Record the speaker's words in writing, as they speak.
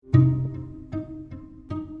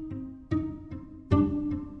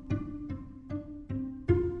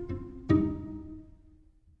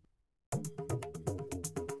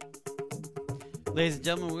Ladies and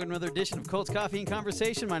gentlemen, we're in another edition of Colts Coffee and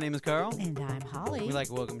Conversation. My name is Carl. And I'm Holly. We'd like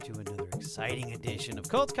to welcome to another exciting edition of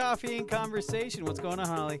Colts Coffee and Conversation. What's going on,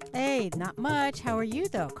 Holly? Hey, not much. How are you,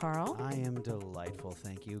 though, Carl? I am delightful,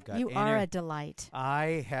 thank you. You are a delight.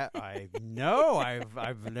 I know.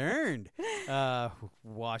 I've learned.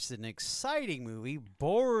 Watched an exciting movie.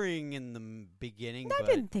 Boring in the beginning. I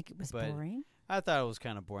didn't think it was boring. I thought it was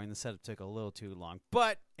kind of boring. The setup took a little too long,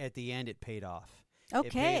 but at the end, it paid off. Okay.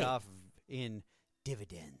 It paid off in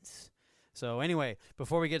dividends. So anyway,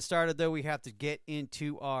 before we get started, though, we have to get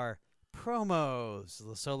into our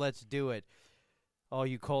promos. So let's do it. All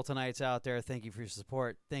you Coltonites out there, thank you for your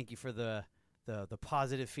support. Thank you for the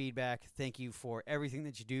positive feedback. Thank you for everything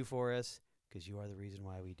that you do for us, because you are the reason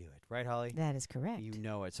why we do it. Right, Holly? That is correct. You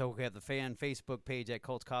know it. So we have the fan Facebook page at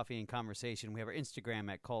Colts Coffee and Conversation. We have our Instagram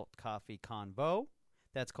at Colt Coffee Convo.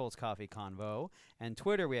 That's Colts Coffee Convo. And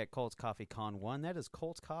Twitter, we at Colts Coffee Con1. That is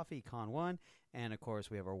Colts Coffee Con1. And, of course,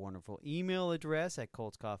 we have our wonderful email address at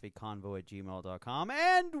coltscoffeeconvo@gmail.com.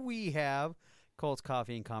 And we have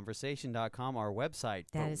coltscoffeeandconversation.com, our website.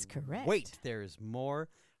 That is correct. Wait, there's more.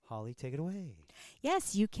 Holly, take it away.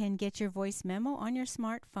 Yes, you can get your voice memo on your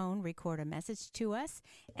smartphone, record a message to us,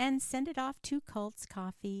 and send it off to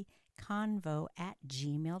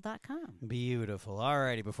coltscoffeeconvo@gmail.com. Beautiful. All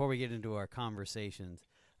righty. Before we get into our conversations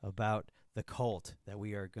about the Colt that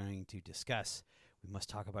we are going to discuss, we must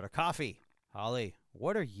talk about our coffee. Holly,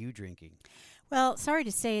 what are you drinking? Well, sorry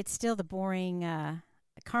to say, it's still the boring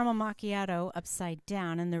caramel macchiato upside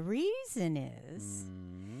down, and the reason is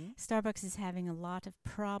Starbucks is having a lot of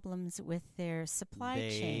problems with their supply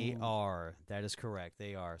chain. They are. That is correct.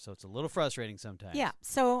 They are. So it's a little frustrating sometimes. Yeah.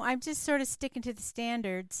 So I'm just sort of sticking to the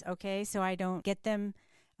standards, okay, so I don't get them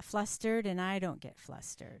flustered and I don't get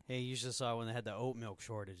flustered. Hey, you just saw when they had the oat milk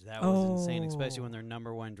shortage. That was insane, especially when their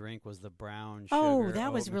number one drink was the brown sugar. Oh,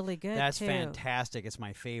 that was really good, That's too. fantastic. It's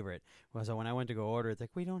my favorite. So when I went to go order, it's like,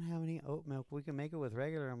 we don't have any oat milk. We can make it with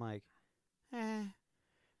regular. I'm like,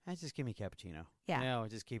 just give me cappuccino. Yeah. No,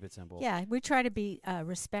 just keep it simple. Yeah, we try to be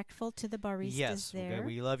respectful to the baristas there. Yes,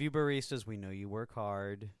 we love you baristas. We know you work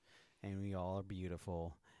hard, and we all are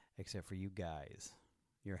beautiful, except for you guys.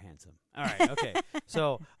 You're handsome. All right, okay.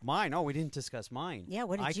 So mine, we didn't discuss mine. Yeah,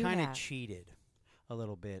 what did you have? I kind of cheated a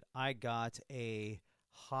little bit. I got a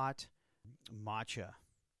hot matcha.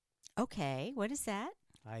 Okay, what is that?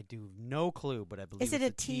 I do no clue, but I believe Is it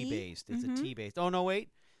it's a tea? tea-based. It's a tea-based. Oh, no,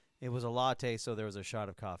 wait. It was a latte, so there was a shot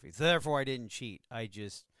of coffee. So therefore, I didn't cheat. I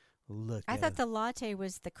just looked I at thought it. the latte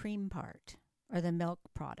was the cream part or the milk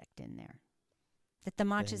product in there. That the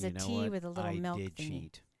matcha's Then a you know tea what? with a little milk I did thingy.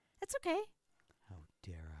 cheat. That's okay. How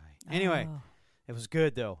dare I? Anyway. Oh. It was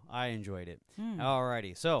good, though. I enjoyed it. All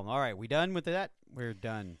righty. So, all right. We done with that? We're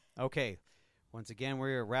done. Okay. Once again,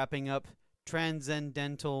 we're wrapping up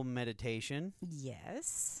Transcendental Meditation.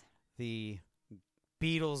 Yes. The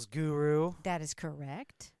Beatles guru That is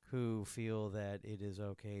correct. who feel that it is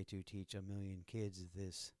okay to teach a million kids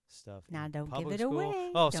this stuff. Now in don't give public it school.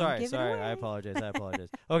 away. Oh, Don't sorry. give it Sorry. away. I apologize.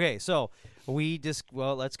 Okay. So let's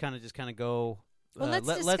kind of go. Well, let's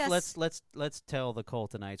discuss. Let's tell the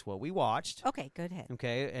Coltonites what we watched. Okay, go ahead.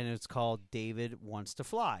 Okay, and it's called David Wants to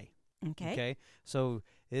Fly. Okay. So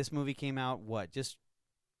this movie came out, just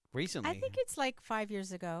recently? I think it's like 5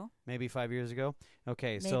 years ago. Maybe 5 years ago?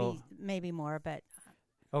 Okay, Maybe more, but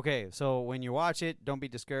so when you watch it, don't be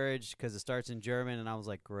discouraged because it starts in German, and I was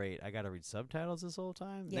like, great, I got to read subtitles this whole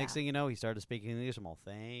time? Yeah. Next thing you know, he started speaking English. I'm all,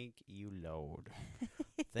 thank you, Lord.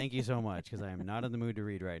 Thank you so much, because I am not in the mood to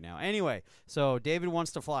read right now. Anyway, so David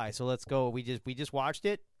Wants to Fly. So let's go. We just watched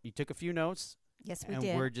it. You took a few notes. yes, we and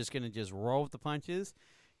did. we're just going to roll with the punches.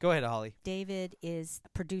 Go ahead, Holly. David is a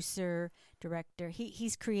producer, director.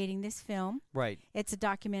 He's creating this film. Right. It's a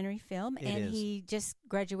documentary film, It and is. he just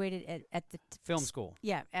graduated at the Film school.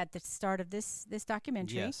 Yeah, at the start of this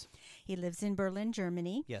documentary. Yes. He lives in Berlin,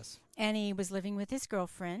 Germany, Yes. and he was living with his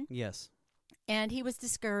girlfriend. Yes. And he was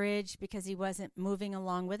discouraged because he wasn't moving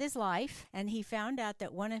along with his life. And he found out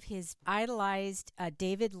that one of his idolized,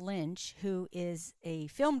 David Lynch, who is a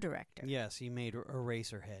film director. Yes, he made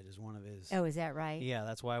Eraserhead as one of his. Oh, is that right? Yeah,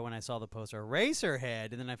 that's why when I saw the poster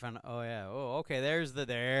Eraserhead, and then I found, okay, there's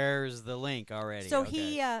the link already. So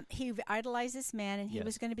okay. he idolized this man, and he Yes.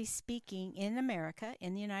 was going to be speaking in America,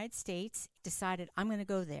 in the United States. Decided, I'm going to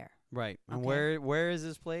go there. Right. And Okay. where is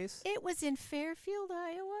this place? It was in Fairfield,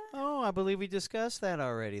 Iowa. Oh, I believe we discussed that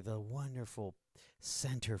already. The wonderful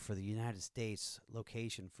Center for the United States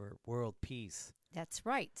location for world peace. That's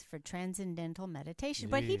right, for transcendental meditation.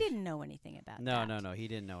 But he didn't know anything about that. No. He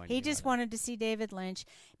didn't know anything. He just wanted to see David Lynch.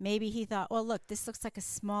 Maybe he thought, well, look, this looks like a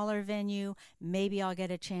smaller venue. Maybe I'll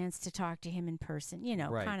get a chance to talk to him in person,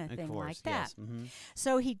 right, kind of thing like that. Yes. Mm-hmm.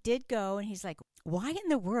 So he did go, and he's like, why in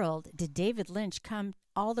the world did David Lynch come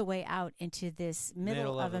all the way out into this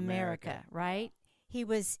middle of America, right? He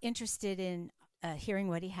was interested in hearing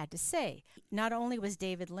what he had to say. Not only was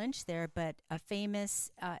David Lynch there, but a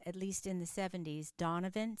famous, at least in the 70s,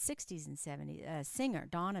 60s and 70s, singer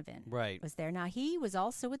Donovan was there. Now, he was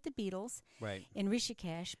also with the Beatles in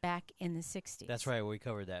Rishikesh back in the 60s. That's right. We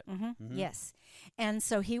covered that. Mm-hmm. Mm-hmm. Yes. And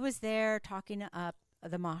so he was there talking up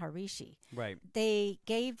the Maharishi. Right. They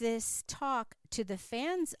gave this talk to the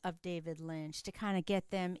fans of David Lynch to kind of get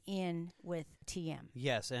them in with TM.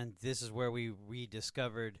 Yes, and this is where we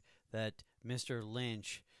rediscovered that Mr.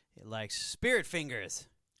 Lynch likes spirit fingers.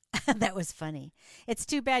 That was funny. It's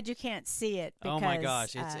too bad you can't see it. Because, oh my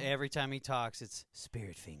gosh! It's every time he talks, it's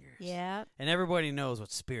spirit fingers. Yeah. And everybody knows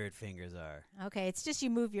what spirit fingers are. Okay, it's just you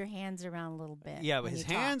move your hands around a little bit. Yeah, but his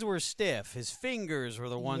hands were stiff. His fingers were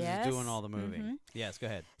the ones doing all the moving. Mm-hmm. Yes, go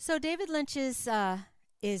ahead. So David Lynch is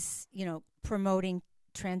promoting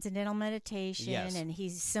transcendental meditation, and he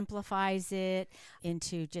simplifies it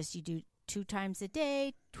into just you do 2 times a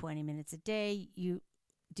day, 20 minutes a day. You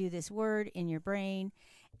do this word in your brain,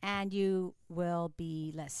 and you will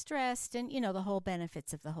be less stressed, and the whole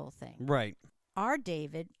benefits of the whole thing. Right. Our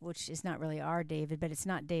David, which is not really our David, but it's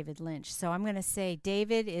not David Lynch. So I'm going to say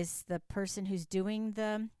David is the person who's doing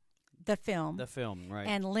the film. The film, right.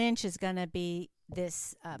 And Lynch is going to be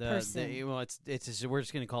this person. We're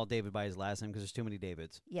just going to call David by his last name because there's too many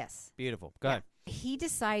Davids. Yes. Beautiful. Go ahead. He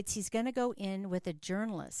decides he's going to go in with a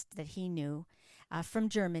journalist that he knew from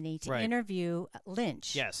Germany to interview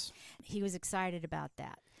Lynch. Yes. He was excited about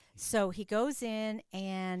that. So he goes in,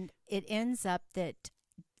 and it ends up that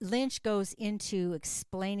Lynch goes into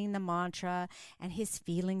explaining the mantra and his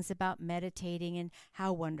feelings about meditating and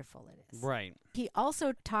how wonderful it is. Right. He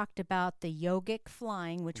also talked about the yogic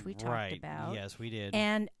flying, which we talked about. Yes, we did.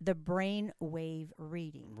 And the brain wave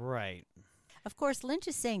reading. Right. Of course, Lynch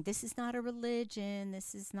is saying this is not a religion.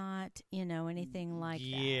 This is not, anything like that.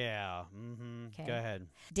 Yeah. Mm-hmm. Okay. Go ahead.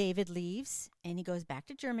 David leaves, and he goes back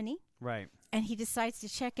to Germany. Right. And he decides to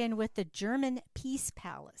check in with the German Peace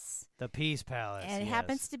Palace. The Peace Palace. And it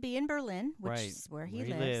happens to be in Berlin, which is where he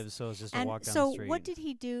lives. So it's just a walk down the street. So what did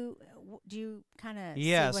he do? Do you kind of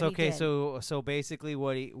Yes, see what he did? So basically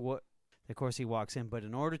of course he walks in, but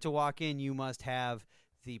in order to walk in, you must have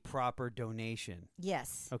the proper donation.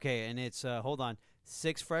 Yes. Okay, and it's hold on,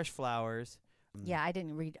 6 fresh flowers. Yeah, I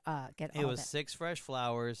didn't read get all It was that. 6 fresh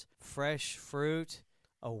flowers, fresh fruit,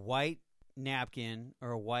 a white napkin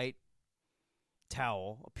or a white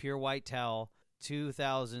towel, a pure white towel,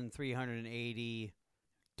 2,380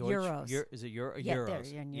 euros. Is it euro? Yeah,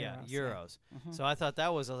 euros? In euros. Yeah, euros. Yeah. Mm-hmm. So I thought I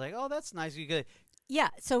was like, oh, that's nice. You could. Yeah,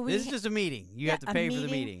 so this is just a meeting. You have to pay for the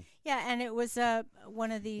meeting. Yeah, and it was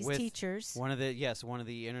one of these teachers. One of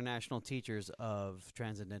the international teachers of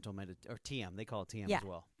Transcendental or TM. They call it TM as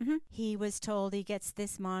well. Mm-hmm. He was told he gets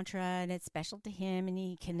this mantra and it's special to him and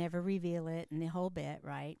he can never reveal it and the whole bit,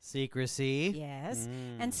 right? Secrecy. Yes.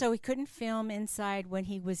 And so he couldn't film inside when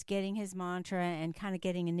he was getting his mantra and kind of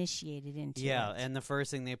getting initiated into it. Yeah, and the first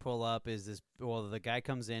thing they pull up is this. Well, the guy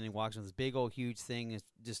comes in and walks with this big old huge thing is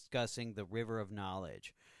discussing the river of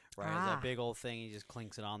knowledge. Right, it's that big old thing. He just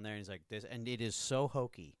clinks it on there, and he's like this, and it is so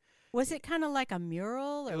hokey. Was it kind of like a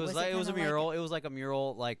mural? Or it was a mural. It was like a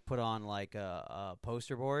mural, like put on like a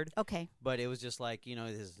poster board. Okay. But it was just like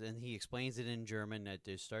and he explains it in German. That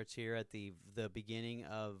it starts here at the beginning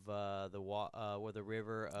of where the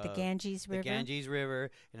river, the Ganges River. The Ganges River,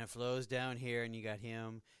 and it flows down here, and you got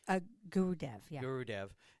him. Gurudev, yeah. Gurudev,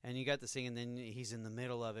 and you got the thing, and then he's in the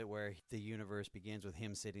middle of it where the universe begins with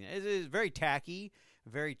him sitting. It is very tacky,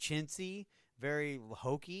 very chintzy, very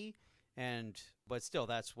hokey. But still,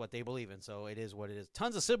 that's what they believe in, so it is what it is.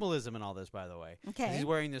 Tons of symbolism in all this, by the way. Okay. He's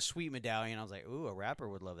wearing this sweet medallion. I was like, ooh, a rapper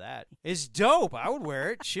would love that. It's dope. I would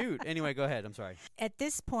wear it. Shoot. Anyway, go ahead. I'm sorry. At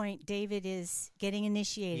this point, David is getting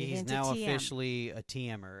initiated into TM. He's now officially a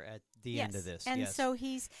TMer at the end of this. And so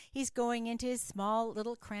he's going into his small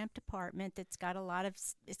little cramped apartment that's got a lot of,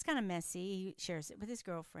 it's kind of messy. He shares it with his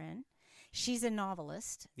girlfriend. She's a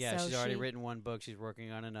novelist. Yeah, so she's already written one book. She's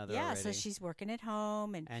working on another already. So she's working at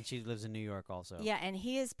home. And she lives in New York also. Yeah, and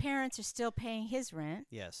his parents are still paying his rent.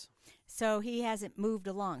 Yes. So he hasn't moved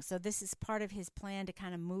along. So this is part of his plan to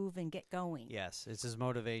kind of move and get going. Yes, it's his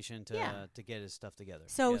motivation to get his stuff together.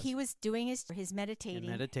 So he was doing his meditating.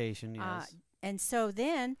 Meditation, yes. And so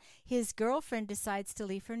then his girlfriend decides to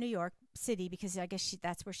leave for New York City because I guess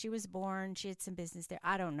that's where she was born. She had some business there.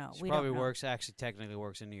 I don't know. She probably technically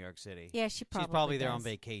works in New York City. Yeah, she's probably there on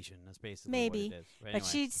vacation. That's basically maybe, what it is. But, but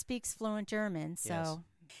she speaks fluent German. Yes.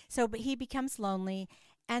 But he becomes lonely,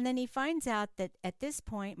 and then he finds out that at this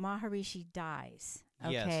point Maharishi dies.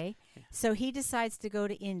 Okay, yes. So he decides to go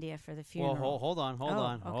to India for the funeral. Well, hold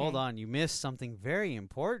on. Okay. You missed something very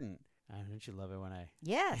important. Don't you love it when I...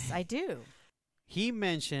 Yes, I do. He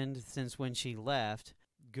mentioned since when she left,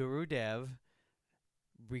 Gurudev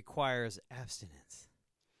requires abstinence.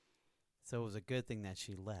 So it was a good thing that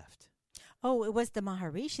she left. Oh, it was the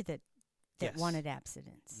Maharishi that Yes. wanted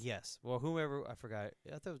abstinence. Yes. Well, whoever, I forgot.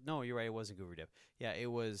 No, you're right. It wasn't Gurudev. Yeah,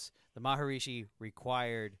 it was the Maharishi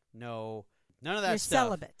required none of that You're stuff.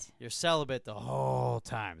 celibate. You're celibate the whole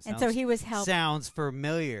time. And so he was helped. Sounds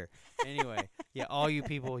familiar. Anyway, yeah, all you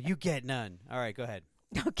people, you get none. All right, go ahead.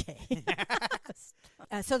 Okay.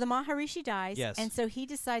 So the Maharishi dies, Yes. and so he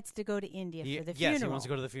decides to go to India for the funeral. Yes, he wants to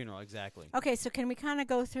go to the funeral, exactly. Okay, so can we kind of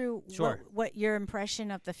go through Sure. what your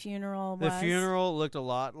impression of the funeral was? The funeral looked a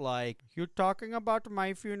lot like, you're talking about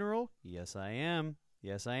my funeral? Yes, I am.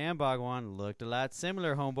 Yes, I am, Bhagwan. Looked a lot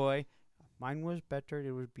similar, homeboy. Mine was better.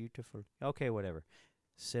 It was beautiful. Okay, whatever.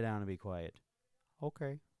 Sit down and be quiet.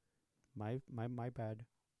 Okay. My bad.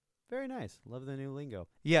 Very nice. Love the new lingo.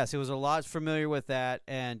 Yes, it was a lot familiar with that,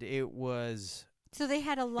 and it was... So they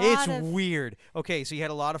had a lot It's weird. Okay, so you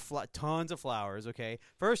had a lot of tons of flowers, okay?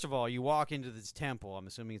 First of all, you walk into this temple. I'm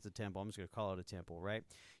assuming it's a temple. I'm just going to call it a temple, right?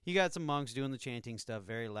 You got some monks doing the chanting stuff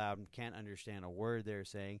very loud and can't understand a word they're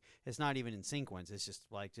saying. It's not even in sequence. It's just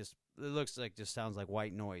it looks like just sounds like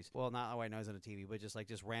white noise. Well, not white noise on the TV, but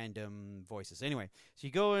just random voices. Anyway, so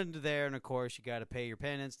you go into there, and of course you got to pay your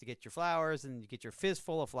penance to get your flowers, and you get your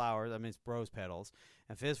fistful of flowers. I mean, it's rose petals.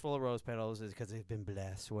 A fistful of rose petals is because they've been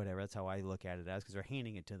blessed, whatever. That's how I look at it as, because they're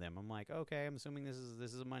handing it to them. I'm like, okay, I'm assuming this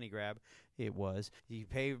is a money grab. It was. You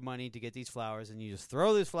pay money to get these flowers, and you just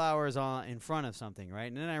throw these flowers on in front of something,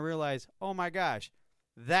 right? And then I realized, oh my gosh,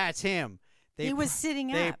 that's him. He was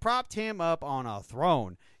sitting up. They propped him up on a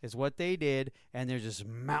throne, is what they did, and there's just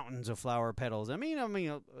mountains of flower petals. I mean,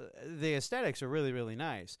 the aesthetics are really, really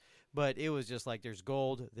nice. But it was just like there's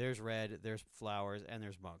gold, there's red, there's flowers, and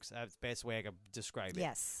there's monks. That's the best way I could describe it.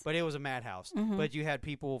 Yes. But it was a madhouse. Mm-hmm. But you had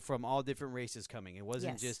people from all different races coming. It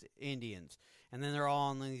wasn't just Indians. And then they're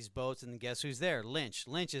all on these boats, and guess who's there? Lynch.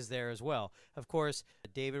 Lynch is there as well. Of course,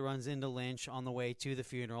 David runs into Lynch on the way to the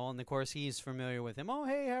funeral, and of course he's familiar with him. Oh,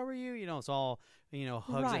 hey, how are you? It's all,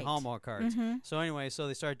 hugs and Hallmark cards. Mm-hmm. So anyway,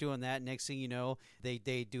 they start doing that. Next thing you know, they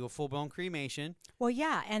do a full-blown cremation. Well,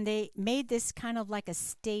 yeah, and they made this kind of like a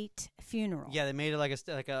state funeral. Yeah, they made it like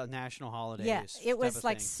a national holiday. Yeah, it was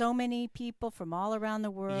like so many people from all around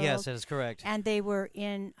the world. Yes, that is correct. And they were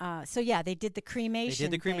in, they did the cremation. They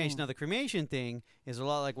did the cremation. thing. Now, the cremation thing is a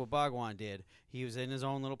lot like what Bhagwan did. He was in his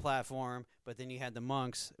own little platform, but then you had the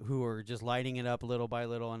monks who were just lighting it up little by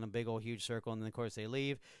little in a big old huge circle, and then, of course, they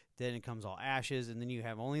leave. Then it comes all ashes, and then you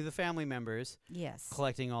have only the family members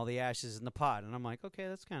collecting all the ashes in the pot. And I'm like, okay,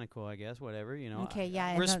 that's kind of cool, I guess, whatever, Okay,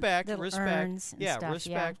 yeah. Respect, and respect. Yeah, stuff,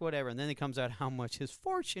 respect, whatever. And then it comes out how much his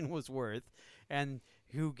fortune was worth and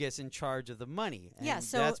who gets in charge of the money. And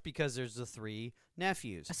so that's because there's the three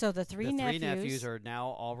nephews. So the three nephews are now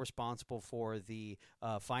all responsible for the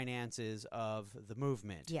finances of the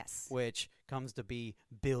movement. Yes. Which comes to be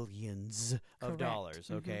billions of dollars.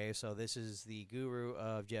 Mm-hmm. Okay, so this is the guru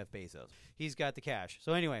of Jeff Bezos. He's got the cash.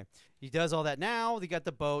 So anyway, he does all that. Now they got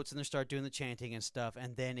the boats, and they start doing the chanting and stuff,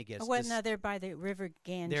 and then it gets... Well, now they're by the River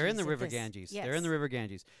Ganges. They're in the River Ganges. Yes. They're in the River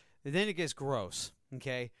Ganges. And then it gets gross,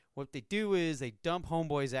 okay? What they do is they dump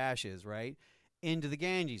Homeboy's ashes, right, into the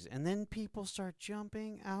Ganges. And then people start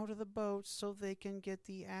jumping out of the boats so they can get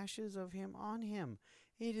the ashes of him on him.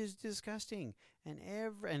 It is disgusting.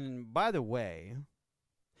 And by the way,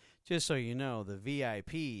 just so you know, the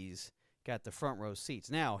VIPs got the front row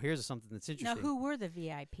seats. Now, here's something that's interesting. Now, who were the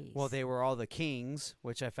VIPs? Well, they were all the kings,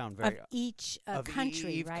 which I found very... Of each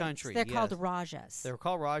country, each right? country, So they're called Rajas. They're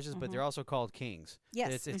called Rajas, but they're also called kings.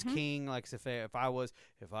 Yes. It's king, like if I was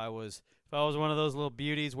one of those little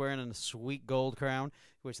beauties wearing a sweet gold crown,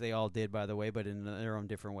 which they all did, by the way, but in their own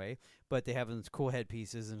different way. But they have these cool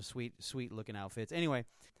headpieces and sweet looking outfits. Anyway,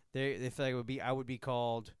 I would be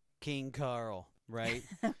called King Carl. Right?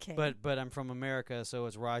 Okay. But I'm from America, so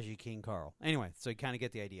it's Raji King Carl. Anyway, so you kind of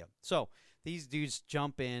get the idea. So these dudes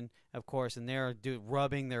jump in, of course, and they're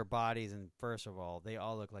rubbing their bodies. And first of all, they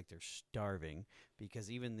all look like they're starving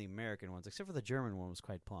because even the American ones, except for the German one, was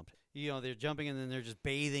quite plump. They're jumping in and they're just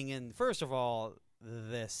bathing in. First of all,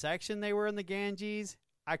 the section they were in the Ganges,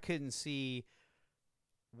 I couldn't see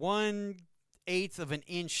one eighth of an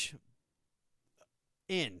inch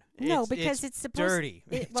in. No, because it's supposed dirty.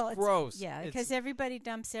 It's gross. Yeah, because everybody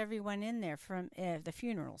dumps everyone in there from the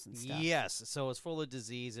funerals and stuff. Yes, so it's full of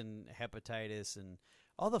disease and hepatitis and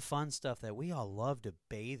all the fun stuff that we all love to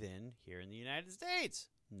bathe in here in the United States.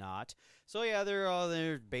 Not. So yeah, they're all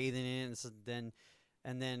there bathing in, and so then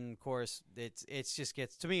of course it's just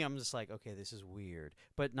gets to me. I'm just like, okay, this is weird.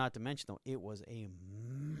 But not to mention though, it was a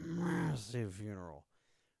massive funeral.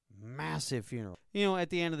 Massive funeral. You know, at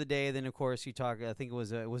the end of the day, then of course you talk. I think it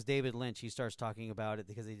was David Lynch. He starts talking about it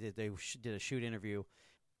because they did a shoot interview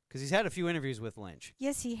because he's had a few interviews with Lynch.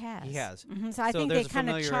 Yes, he has. He has. Mm-hmm. So I think they kind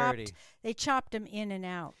of chopped him in and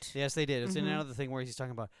out. Yes, they did. It's in another thing where he's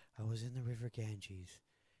talking about I was in the River Ganges,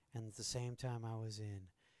 and at the same time I was in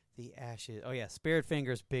the ashes. Oh yeah, Spirit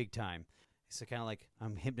Fingers, big time. So kind of like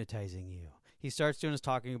I'm hypnotizing you. He starts doing his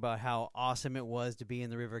talking about how awesome it was to be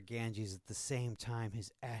in the River Ganges at the same time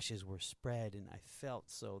his ashes were spread, and I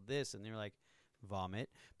felt so this, and they're like,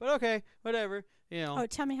 vomit. But okay, whatever, you know. Oh,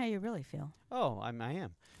 tell me how you really feel. Oh, I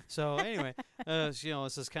am. So anyway, you know,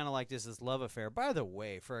 it's just kind of like this love affair. By the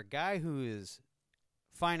way, for a guy who is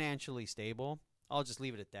financially stable, I'll just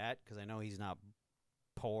leave it at that because I know he's not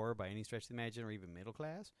poor by any stretch of the imagination or even middle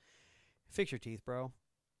class. Fix your teeth, bro.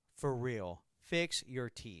 For real. Fix your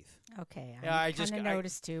teeth. Okay, yeah, I kind of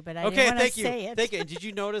noticed too, but I okay, didn't want to say it. Thank you. Did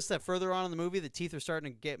you notice that further on in the movie, the teeth are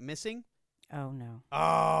starting to get missing? Oh, no.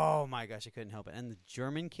 Oh, my gosh, I couldn't help it. And the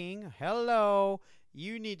German King, hello.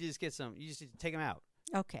 You need to just get some. You just need to take them out.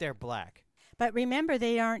 Okay. They're black. But remember,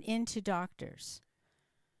 they aren't into doctors.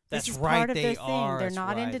 That's this is right, part of they their thing. are. They're That's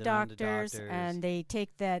not right. into They're not into doctors, doctors. and they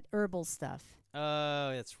take that herbal stuff.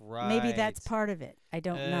 Oh, that's right. Maybe that's part of it. I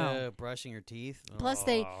don't know. Brushing your teeth. Plus,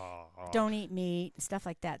 they don't eat meat, stuff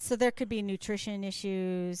like that. So there could be nutrition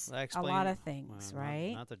issues, a lot of things,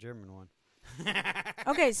 right? Not the German one.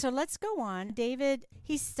 Okay, so let's go on. David,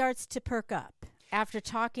 he starts to perk up after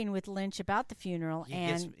talking with Lynch about the funeral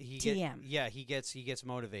and TM. He gets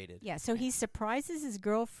motivated. Yeah, so he surprises his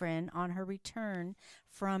girlfriend on her return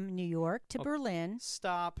from New York to Berlin.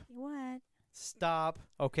 Stop. What? Stop.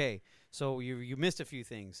 Okay, so you missed a few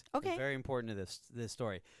things. Okay. It's very important to this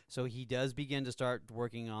story. So he does begin to start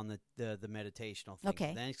working on the meditational thing.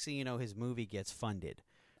 Okay. The next thing you know, his movie gets funded.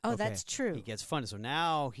 Oh, that's true. He gets funded. So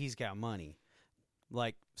now he's got money.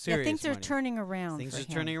 Like, serious things money. are turning around Things for are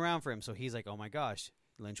him. turning around for him. So he's like, oh, my gosh,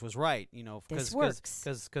 Lynch was right. You know, this works.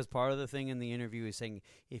 Because part of the thing in the interview is saying,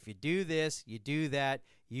 if you do this, you do that,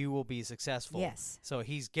 you will be successful. Yes. So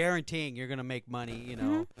he's guaranteeing you're going to make money, you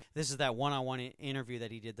know. This is that one-on-one interview that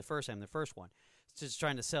he did the first one. Just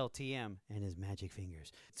trying to sell TM and his magic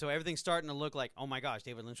fingers. So everything's starting to look like, oh my gosh,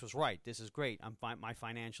 David Lynch was right. This is great. I'm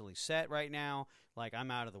financially set right now. Like,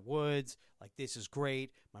 I'm out of the woods. Like, this is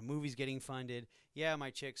great. My movie's getting funded. Yeah, my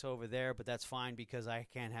chick's over there, but that's fine because I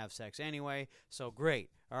can't have sex anyway. So great.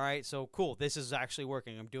 All right. So cool. This is actually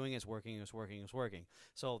working. I'm doing it. It's working. It's working. It's working.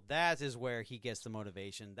 So that is where he gets the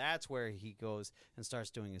motivation. That's where he goes and starts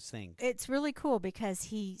doing his thing. It's really cool because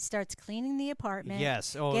he starts cleaning the apartment.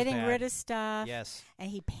 Yes. Getting rid of stuff. Yes. And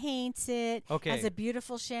he paints it. Okay. Has a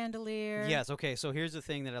beautiful chandelier. Yes. Okay. So here's the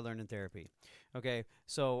thing that I learned in therapy. Okay.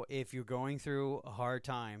 So if you're going through a hard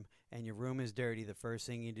time and your room is dirty, the first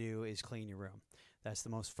thing you do is clean your room. That's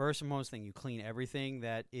the first and most thing. You clean everything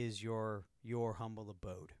that is your humble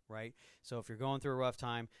abode, right? So if you're going through a rough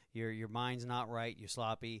time, your mind's not right, you're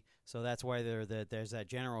sloppy. So that's why there's that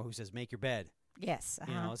general who says, make your bed. Yes.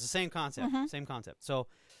 You know, it's the same concept. Same concept. So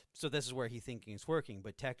this is where he's thinking it's working,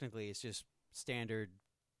 but technically it's just standard,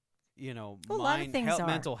 you know,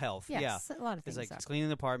 mental health. Yes, yeah. A lot of things It's like are. it's cleaning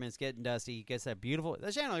the apartment, it's getting dusty, he gets that beautiful.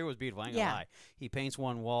 The chandelier was beautiful, I ain't gonna lie. He paints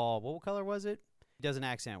one wall. What color was it? He does an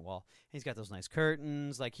accent wall. He's got those nice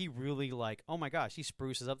curtains. Like, he really, like, oh my gosh, he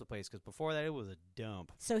spruces up the place because before that it was a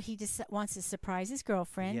dump. So he just wants to surprise his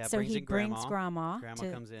girlfriend. Yeah, so brings he in brings Grandma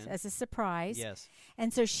comes in as a surprise. Yes.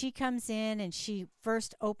 And so she comes in and she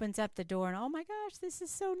first opens up the door and, oh my gosh, this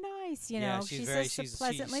is so nice. You know, she's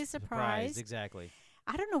pleasantly surprised. Exactly.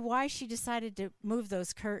 I don't know why she decided to move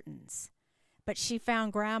those curtains, but she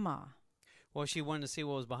found Grandma. Well, she wanted to see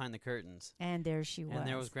what was behind the curtains. And there she was. And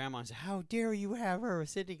there was Grandma. And said, how dare you have her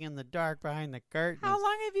sitting in the dark behind the curtains? How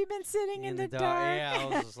long have you been sitting in the dark? Yeah, I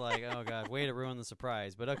was just like, oh, God, way to ruin the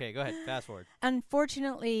surprise. But okay, go ahead. Fast forward.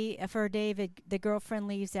 Unfortunately for David, the girlfriend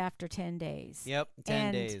leaves after 10 days. Yep,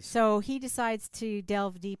 10 days. So he decides to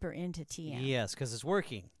delve deeper into TM. Yes, because it's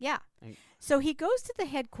working. Yeah. So he goes to the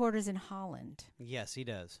headquarters in Holland. Yes, he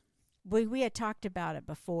does. We had talked about it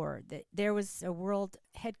before, that there was a world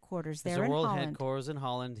headquarters there in Holland. There's a world headquarters in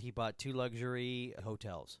Holland. He bought 2 luxury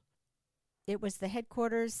hotels. It was the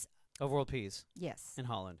headquarters Of world peace Yes. in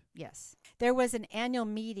Holland. Yes. There was an annual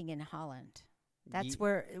meeting in Holland. That's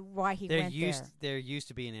why he went there. There used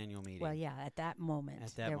to be an annual meeting. Well, yeah, at that moment. At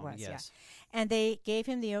that there moment, was, yes. yeah. And they gave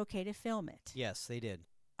him the okay to film it. Yes, they did.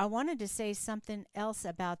 I wanted to say something else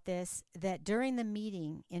about this, that during the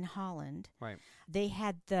meeting in Holland, Right. they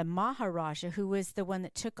had the Maharaja, who was the one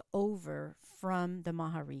that took over from the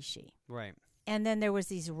Maharishi. Right. And then there was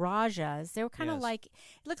these Rajas. They were kind of Yes. like, it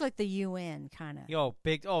looked like the UN kind of. Yo,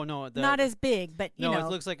 big. Oh no, Not as big, but you know. it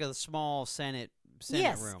looks like a small Senate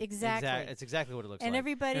Yes, room. exactly. It's exactly what it looks And like.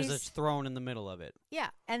 everybody's There's a throne in the middle of it. Yeah,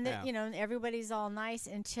 and Yeah. you know, everybody's all nice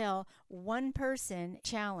until one person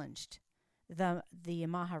challenged the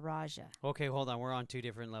Maharaja. Okay, hold on. We're on two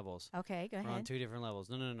different levels. Okay, go We're on ahead. two different levels.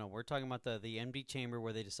 No. We're talking about the empty chamber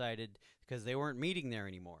where they decided because they weren't meeting there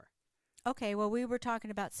anymore. Okay, well, we were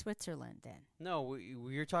talking about Switzerland then. No, we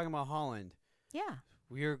were talking about Holland. Yeah.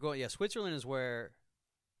 We were going. Yeah, Switzerland is where.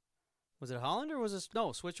 Was it Holland or was it?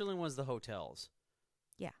 No, Switzerland was the hotels.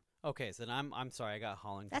 Yeah. Okay, so then I'm sorry, I got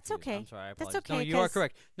Holland. That's confused. okay. I'm sorry, I That's apologize. No, okay, you are 'cause-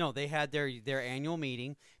 correct. No, they had their annual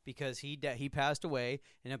meeting because he passed away,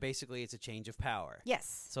 and basically it's a change of power.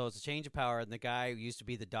 Yes. So it's a change of power, and the guy who used to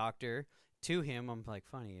be the doctor. To him, I'm like,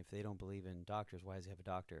 funny, if they don't believe in doctors, why does he have a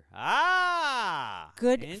doctor? Ah!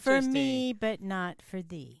 Good for Interesting. me, but not for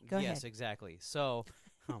thee. Go Yes, ahead. exactly. So,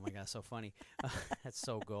 oh my God, so funny. That's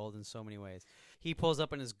so gold in so many ways. He pulls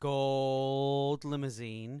up in his gold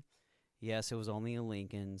limousine. Yes, it was only a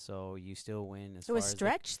Lincoln, so you still win. As It was far as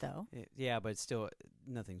stretched, though. yeah, but still,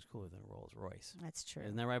 nothing's cooler than a Rolls Royce. That's true.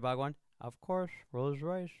 Isn't that right, Bhagwan? Of course, Rolls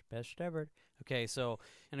Royce, best ever. Okay, so,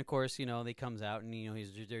 and of course, you know, they comes out and, you know,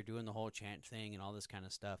 they're doing the whole chant thing and all this kind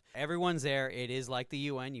of stuff. Everyone's there. It is like the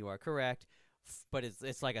UN, you are correct, but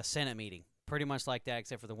it's like a Senate meeting. Pretty much like that,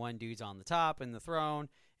 except for the one dude's on the top in the throne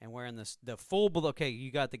and wearing the full, okay,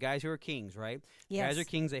 you got the guys who are kings, right? Yes. Guys are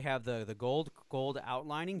kings, they have the gold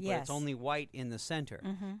outlining, but Yes. it's only white in the center,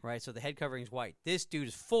 Mm-hmm. right? So the head covering is white. This dude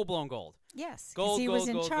is full-blown gold. Yes, 'cause Gold, he gold, was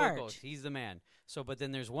in gold, charge. gold, gold. He's the man. So, but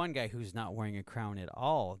then there's one guy who's not wearing a crown at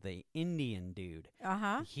all, the Indian dude.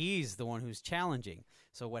 Uh-huh. He's the one who's challenging.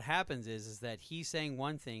 So what happens is that he's saying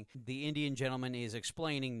one thing, the Indian gentleman is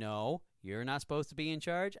explaining, no, you're not supposed to be in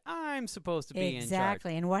charge. I'm supposed to be in charge.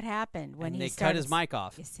 Exactly. And what happened when And he they cut his started mic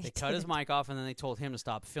off. Yes, they cut his did. mic off, and then they told him to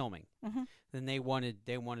stop filming. Mhm. Then they wanted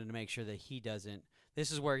to make sure that he doesn't.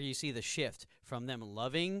 This is where you see the shift from them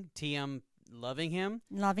loving him,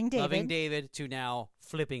 Loving David. loving David, to now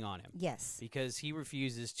flipping on him Yes. because he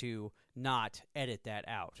refuses to not edit that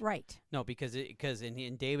out. Right. No, because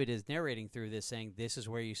and David is narrating through this, saying this is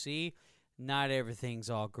where you see not everything's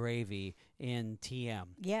all gravy in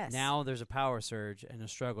TM. Yes. Now there's a power surge and a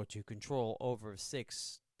struggle to control over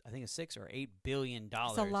 $6 or $8 billion.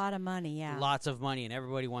 It's a lot of money, yeah. Lots of money, and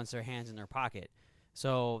everybody wants their hands in their pocket.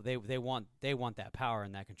 So they want that power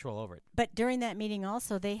and that control over it. But during that meeting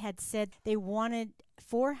also, they had said they wanted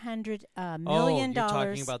 $400 million you're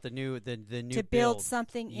talking about the new to build. build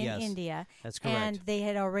something Yes, in India. That's correct. And they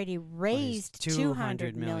had already raised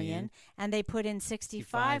 200 $200 million, and they put in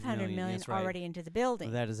 $6,500 million that's right. already into the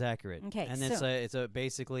building. That is accurate. Okay, and so- it's a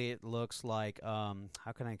basically it looks like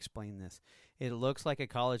how can I explain this? It looks like a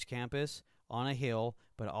college campus on a hill,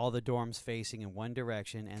 but all the dorms facing in one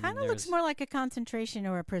direction. And Kind of looks more like a concentration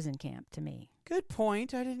or a prison camp to me. Good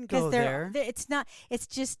point. I didn't go Because there. it's not. It's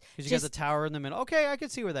just. Because you got the tower in the middle. Okay, I can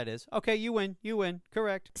see where that is. Okay, you win. You win.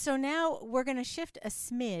 Correct. So now we're going to shift a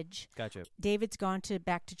smidge. Gotcha. David's gone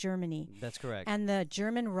back to Germany, That's correct. and the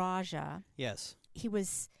German Raja, Yes. he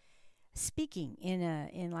was speaking in a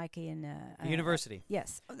University.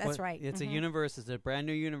 Yes, that's right. It's a Mhm. university. It's a brand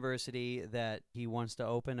new university that he wants to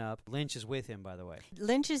open up. Lynch is with him, by the way.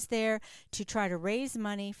 Lynch is there to try to raise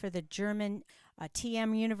money for the German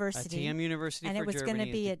TM University. TM University and for it was Germany. going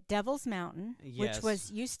to be at Devil's Mountain, Yes. which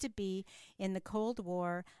used to be in the Cold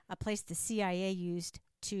War a place the CIA used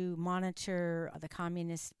to monitor the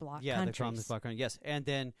communist bloc the countries communist bloc country. Yes, and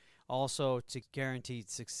then also to guarantee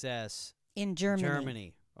success. in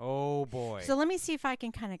Germany. Oh boy. So let me see if I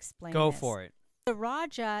can kind of explain. Go this. for it. The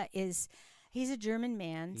Raja he's a German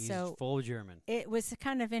man, He's so full German. it was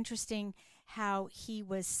kind of interesting how he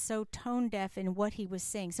was so tone deaf in what he was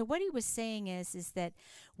saying. So what he was saying is that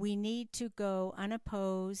we need to go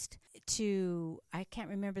unopposed to, I can't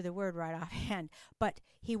remember the word right offhand, but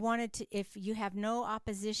he wanted to, if you have no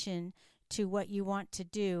opposition to what you want to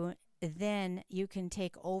do, then you can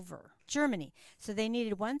take over Germany. So they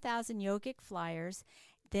needed 1,000 yogic flyers.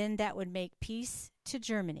 Then that would make peace to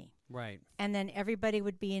Germany. Right. And then everybody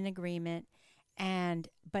would be in agreement.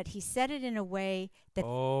 But he said it in a way that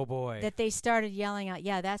Oh boy. that they started yelling out,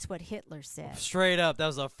 "Yeah, that's what Hitler said." Straight up, that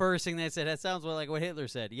was the first thing they said. That sounds like what Hitler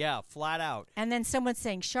said. Yeah, flat out. And then someone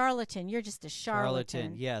saying, "Charlatan, you're just a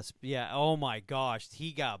charlatan." Yes. Yeah. Oh my gosh.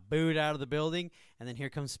 He got booed out of the building, and then here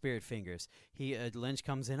comes Spirit Fingers. Lynch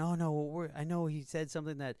comes in. Oh no, I know he said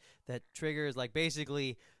something that triggers, like,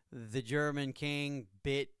 basically the German king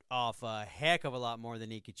bit off a heck of a lot more than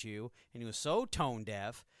he could chew, and he was so tone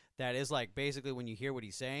deaf that is, like, basically when you hear what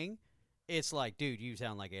he's saying, it's like, dude, you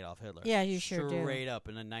sound like Adolf Hitler. Yeah, you sure do. Straight up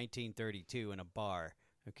in a 1932 in a bar.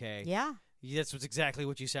 Okay. Yeah. That's exactly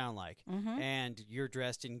what you sound like. Mm-hmm. And you're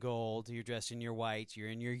dressed in gold. You're dressed in your whites. You're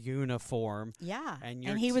in your uniform. Yeah. And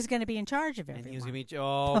he was going to be in charge of everyone. And he was going to be.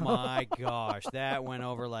 Oh my gosh, that went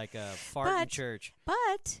over like a fart in church.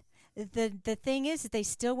 But the thing is that they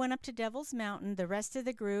still went up to Devil's Mountain. The rest of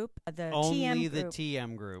the group, only the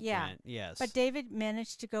TM group went. Yes. But David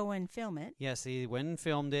managed to go and film it. Yes, he went and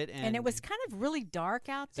filmed it, and it was kind of really dark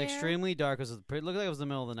out there. It's extremely dark. It looked like it was the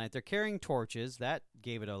middle of the night. They're carrying torches. That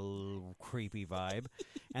gave it a little creepy vibe.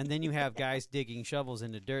 And then you have guys digging shovels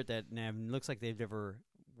into dirt that looks like they've never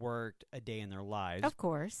worked a day in their lives. Of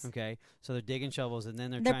course. Okay, so they're digging shovels, and then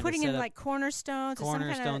they're trying putting to set in up like cornerstones,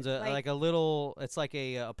 like a little. It's like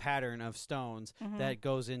a pattern of stones mm-hmm. that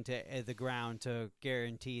goes into the ground to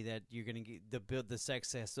guarantee that you're going to get the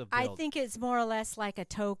success of build. I think it's more or less like a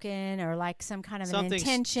token or like some kind of an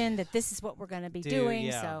intention that this is what we're going to be doing.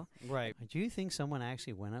 Yeah, so right. Do you think someone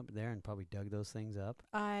actually went up there and probably dug those things up?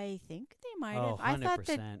 I think they might have. 100%. I thought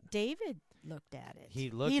that David looked at it. He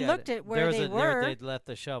looked at where they were. They'd left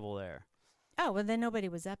the shovel there. Oh, well, then nobody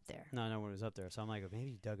was up there. No one was up there. So I'm like, maybe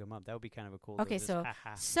he dug him up. That would be kind of a cool. Okay, so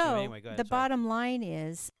anyway, go ahead, the bottom line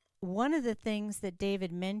is, one of the things that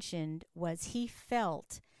David mentioned was he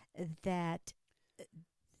felt that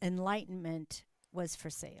Enlightenment was for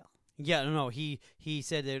sale. Yeah, no, he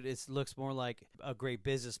said that it looks more like a great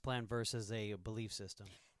business plan versus a belief system.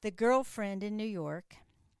 The girlfriend in New York,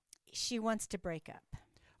 she wants to break up.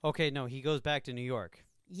 Okay, no, he goes back to New York.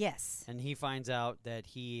 Yes. And he finds out that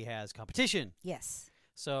he has competition. Yes.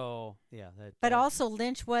 So, yeah. But also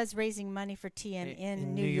Lynch was raising money for TM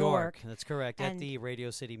in New York. That's correct, at the Radio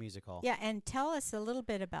City Music Hall. Yeah, and tell us a little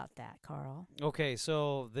bit about that, Carl. Okay,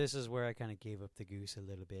 so this is where I kind of gave up the goose a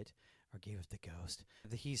little bit, or gave up the ghost.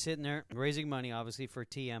 He's sitting there raising money, obviously, for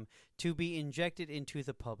TM to be injected into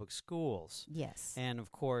the public schools. Yes. And,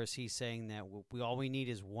 of course, he's saying that all we need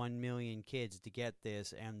is 1 million kids to get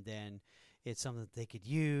this, and then it's something that they could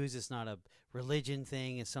use. It's not a religion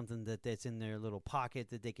thing. It's something that's in their little pocket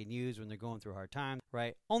that they can use when they're going through a hard time,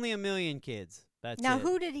 right? Only 1 million kids. That's now, it.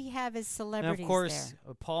 Who did he have as celebrities and of course,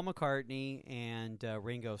 there? Paul McCartney and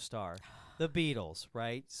Ringo Starr, the Beatles,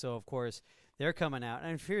 right? So, of course, they're coming out.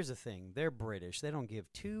 And here's the thing. They're British. They don't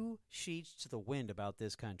give two sheets to the wind about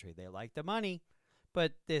this country. They like the money.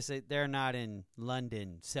 But they're not in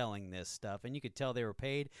London selling this stuff. And you could tell they were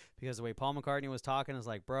paid because the way Paul McCartney was talking is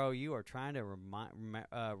like, bro, you are trying to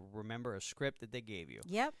remember a script that they gave you.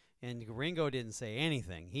 Yep. And Ringo didn't say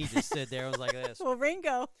anything. He just stood there and was like this. Well,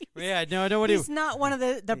 Ringo. Yeah, no, I know what he's not one of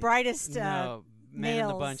the brightest man in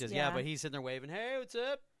the bunches. Yeah, but he's sitting there waving, hey, what's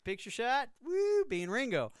up? Picture shot. Woo, being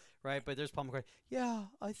Ringo. Right? But there's Paul McCartney. Yeah,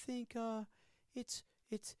 I think it's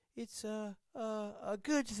a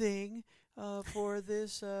good thing. For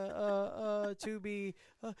this to be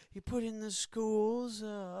you put in the schools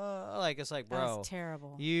like it's like, bro, that's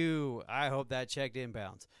terrible. I hope that check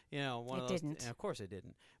inbounds. One of those. Didn't. Of course it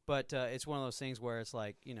didn't. But it's one of those things where it's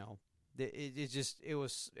like, it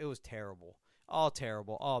was terrible,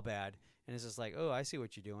 all bad, and it's just like, oh, I see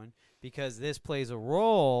what you're doing, because this plays a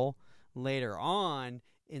role later on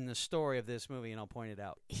in the story of this movie, and I'll point it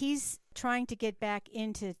out. He's trying to get back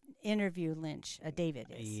into interview Lynch. David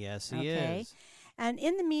is. Yes, he is. And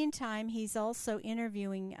in the meantime, he's also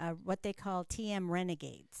interviewing what they call TM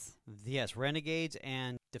renegades. Yes, renegades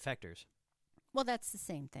and defectors. Well, that's the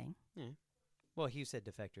same thing. Yeah. Well, he said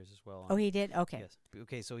defectors as well. Oh, he did? Okay. Yes.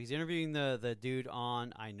 Okay, so he's interviewing the dude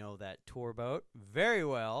on, I know that tour boat very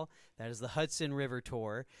well. That is the Hudson River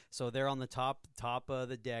tour. So they're on the top of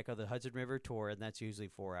the deck of the Hudson River tour, and that's usually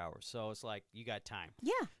 4 hours. So it's like, you got time.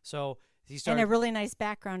 Yeah. So he started. And a really nice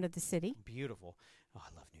background of the city. Beautiful. Oh,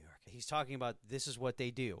 I love New York. He's talking about this is what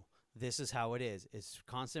they do. This is how it is. It's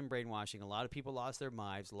constant brainwashing. A lot of people lost their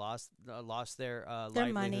lives, lost their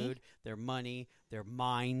livelihood, their money, their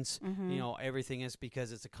minds. Mm-hmm. Everything is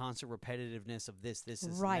because it's a constant repetitiveness of this,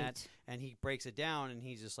 right. and that. And he breaks it down, and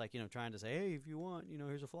he's just like, trying to say, hey, if you want,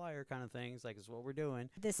 here's a flyer kind of thing. It's like, it's what we're doing.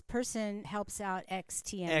 This person helps out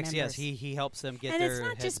ex-TM members. Yes, he helps them get and their it's not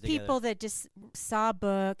heads just together. people that just saw a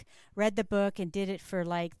book, read the book, and did it for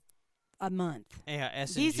like a month. Yeah,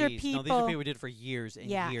 S&Gs. These are No, these are people- people who did it for years and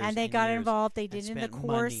Yeah, years and they got years involved. They and did in the spent money,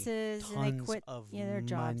 courses, and they tons quit of their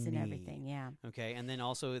jobs and money. everything. Yeah. Okay, and then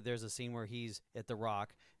also there's a scene where he's at the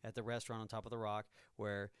Rock, at the restaurant on top of the Rock,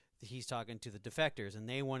 where he's talking to the defectors, and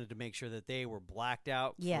they wanted to make sure that they were blacked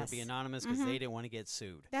out Yes. to be anonymous because they didn't want to get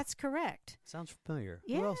sued. That's correct. Sounds familiar.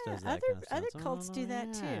 Yeah, Who else does that other- kind of stuff? other cults do that,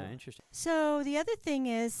 yeah, too. Interesting. So the other thing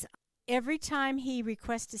is, every time he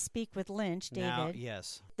requests to speak with Lynch, David, Now,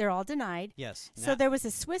 yes, they're all denied. yes. So there was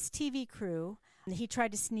a Swiss TV crew. He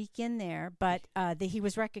tried to sneak in there, but he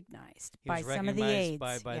was recognized He by was some of the recognized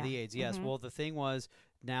aides. by the aides. Yes. Mhm. Well, the thing was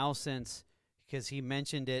now because he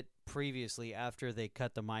mentioned it previously after they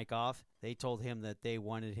cut the mic off, they told him that they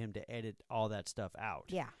wanted him to edit all that stuff out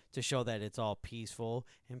Yeah, to show that it's all peaceful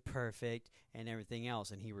and perfect and everything else,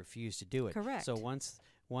 and he refused to do it. correct. So once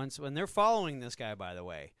when they're following this guy, by the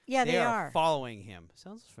way, yeah, they they are are. following him.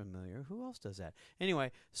 Sounds familiar. Who else does that?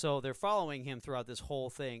 Anyway, so they're following him throughout this whole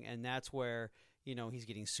thing, and that's where he's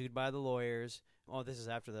getting sued by the lawyers. Oh, this is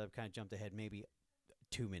after the kind of jumped ahead, maybe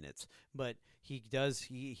 2 minutes, but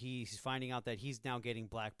he's finding out that he's now getting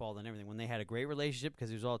blackballed and everything. When they had a great relationship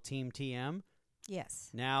because it was all Team TM, Yes.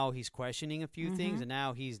 now he's questioning a few things, and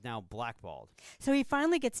now he's blackballed. So he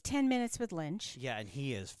finally gets 10 minutes with Lynch. Yeah, and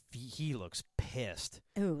he looks pissed.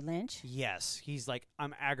 Ooh, Lynch. Yes, he's like,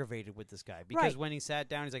 I'm aggravated with this guy because Right. when he sat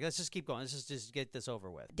down, he's like, let's just keep going. Let's just get this over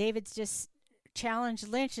with. David's just challenged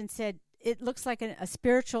Lynch and said, it looks like a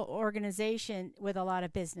spiritual organization with a lot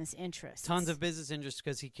of business interests. Tons of business interests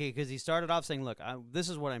because he started off saying, look, this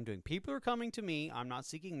is what I'm doing. People are coming to me. I'm not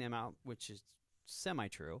seeking them out, which is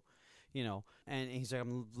semi-true. And he's like,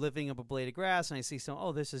 I'm living up a blade of grass, and I see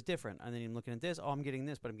this is different. And then I'm looking at this, I'm getting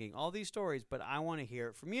this, but I'm getting all these stories, but I want to hear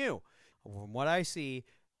it from you. From what I see,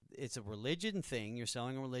 it's a religion thing. You're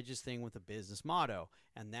selling a religious thing with a business motto,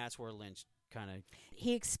 and that's where Lynch kind of...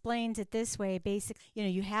 He explains it this way, basically,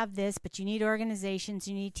 you have this, but you need organizations,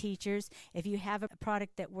 you need teachers. If you have a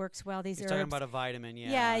product that works well, these He's herbs... talking about a vitamin,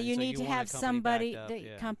 yeah. Yeah, and you so need to want a have company somebody, backed up, the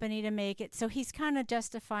yeah. company to make it. So he's kind of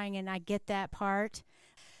justifying, and I get that part.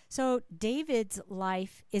 So David's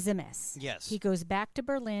life is a mess. Yes. He goes back to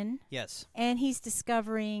Berlin, Yes. and he's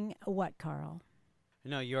discovering what, Carl?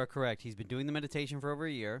 No, you are correct. He's been doing the meditation for over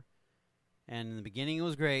a year, and in the beginning it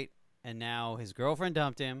was great, and now his girlfriend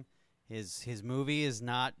dumped him. His movie is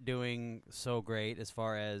not doing so great as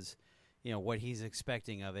far as what he's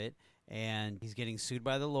expecting of it, and he's getting sued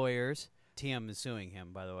by the lawyers. TM is suing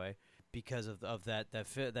him, by the way, because of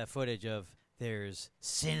that footage of there's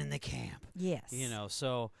sin in the camp. Yes.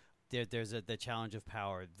 So there's the challenge of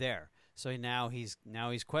power there. So now he's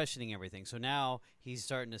questioning everything. So now he's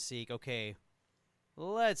starting to seek, okay,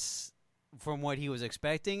 from what he was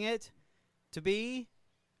expecting it to be,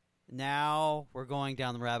 now we're going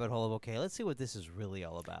down the rabbit hole of, okay, let's see what this is really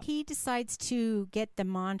all about. He decides to get the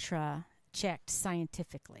mantra checked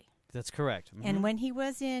scientifically. That's correct. Mhm. And when he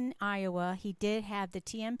was in Iowa, he did have the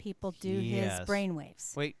TM people do Yes. his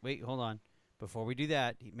brainwaves. Wait, hold on. Before we do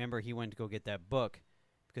that, remember he went to go get that book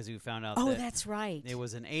because he found out Oh, that that's right. it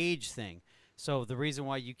was an age thing. So the reason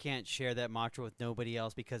why you can't share that mantra with nobody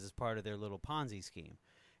else because it's part of their little Ponzi scheme.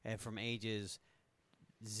 And from ages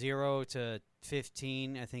 0 to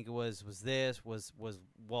 15, I think it was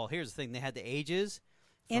well, here's the thing. They had the ages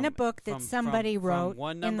in a book that somebody wrote from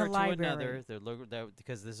one in number the to library. another,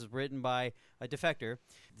 because this is written by a defector.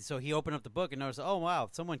 So he opened up the book and noticed, oh, wow,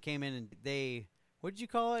 someone came in and they... What did you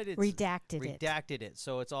call it? Redacted it.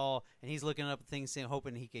 So it's all, and he's looking up things,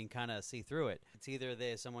 hoping he can kind of see through it. It's either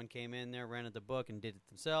someone came in there, rented the book, and did it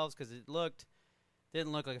themselves because it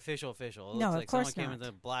didn't look like official. It No, looks of like course someone came not. with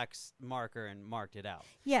a black marker and marked it out.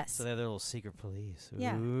 Yes. So they're the little secret police.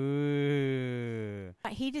 Yeah. Ooh.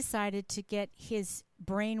 He decided to get his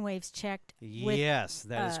brainwaves checked with, Yes,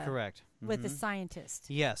 that is correct. with a Mhm. scientist.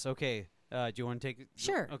 Yes. Okay. Do you want to take it?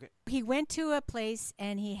 Sure. Okay. He went to a place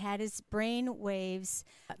and he had his brain waves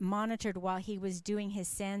monitored while he was doing his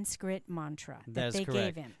Sanskrit mantra that That's they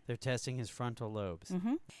correct. gave him. They're testing his frontal lobes.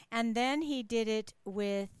 Hmm. And then he did it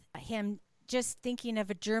with him just thinking of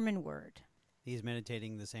a German word. He's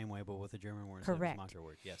meditating the same way, but with a German word instead of Correct. a mantra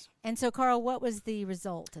word. Yes. And so, Carl, what was the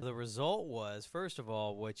result? The result was, first of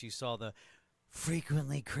all, what you saw, the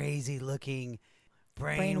frequently crazy-looking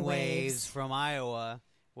brain waves from Iowa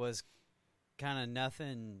was kind of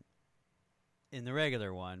nothing in the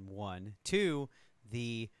regular one. Two,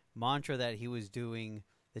 the mantra that he was doing,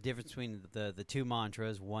 the difference between the two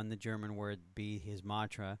mantras, one, the German word, B, his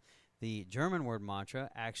mantra. The German word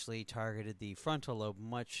mantra actually targeted the frontal lobe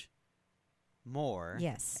much more.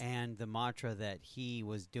 Yes. And the mantra that he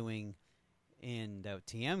was doing that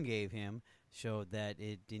TM gave him showed that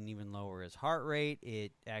it didn't even lower his heart rate.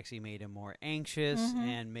 It actually made him more anxious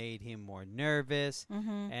and made him more nervous.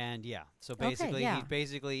 And yeah, so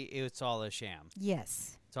basically, it's all a sham.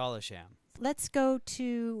 Yes. It's all a sham. Let's go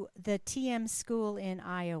to the TM school in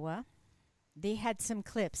Iowa. They had some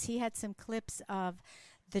clips. He had some clips of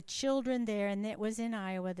the children there, and it was in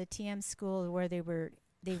Iowa, the TM school, where they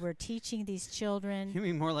were teaching these children. You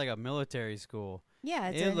mean more like a military school? Yeah,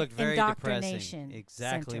 it's it looked very indoctrination depressing.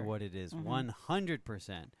 Exactly center. what it is,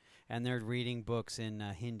 100%. And they're reading books in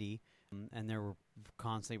Hindi, and they're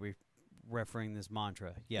constantly referring this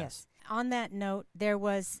mantra. Yes. On that note, there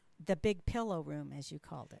was the big pillow room, as you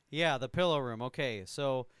called it. Yeah, the pillow room. Okay,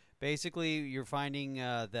 so basically you're finding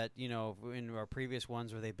that, in our previous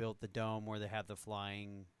ones where they built the dome where they have the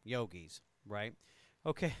flying yogis, right?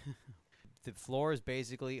 Okay. The floor is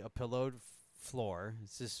basically a pillowed floor.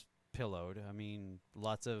 It's just pillowed. I mean,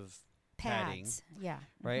 lots of padding. Yeah.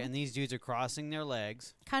 Right? And these dudes are crossing their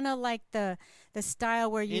legs. Kind of like the style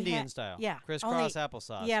where you Indian style. Yeah. Crisscross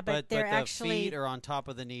applesauce. Yeah, but they're the actually feet are on top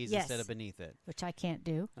of the knees instead of beneath it. Which I can't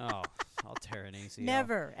do. Oh, I'll tear an ACL.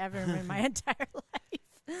 Never, ever in my entire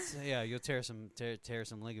life. So, yeah, you'll tear some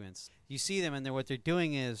ligaments. You see them, and what they're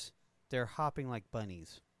doing is they're hopping like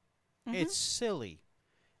bunnies. It's silly.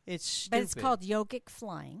 It's stupid. But it's called yogic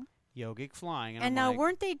flying. Yogic flying. And now,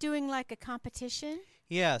 weren't they doing like a competition?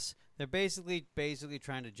 Yes. They're basically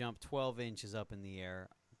trying to jump 12 inches up in the air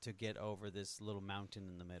to get over this little mountain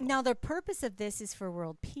in the middle. Now, the purpose of this is for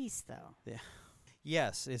world peace, though. Yeah.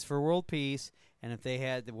 Yes, it's for world peace. And if they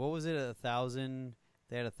had, what was it, 1,000...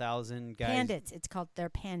 They had 1,000 guys. Pandits. It's called their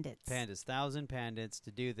pandits. 1,000 pandits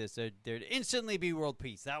to do this. There'd instantly be world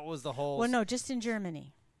peace. That was the whole... Well, no, just in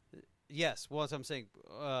Germany. Yes, well, that's what I'm saying.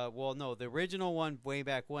 Well, no, the original one way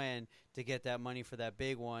back when to get that money for that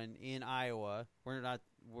big one in Iowa. We're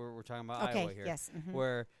talking about Iowa here. Yes.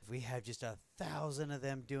 Where we had just 1,000 of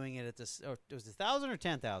them doing it at this. Or was it 1,000 or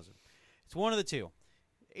 10,000? It's one of the two.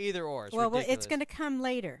 Either or. It's ridiculous. Well, it's going to come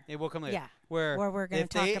later. It will come later. Yeah. Where we're going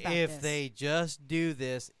to talk about this. If they just do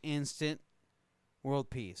this, instant world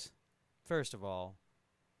peace. First of all,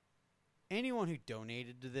 anyone who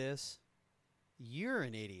donated to this, you're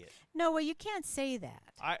an idiot. No, well, you can't say that.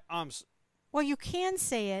 Well, you can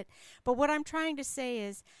say it, but what I'm trying to say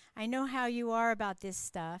is I know how you are about this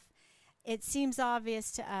stuff. It seems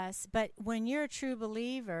obvious to us, but when you're a true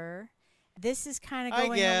believer, this is kind of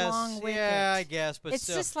going along with it. Yeah, I guess, but it's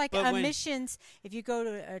still. Just like missions. If you go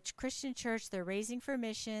to a Christian church, they're raising for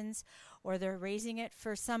missions, or they're raising it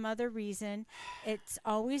for some other reason. It's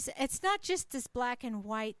not just this black and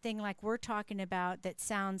white thing like we're talking about that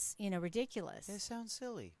sounds, ridiculous. It sounds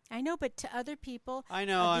silly. I know, but to other people, these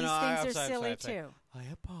things are silly too. I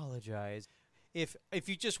apologize. If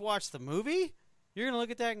you just watch the movie, you're gonna look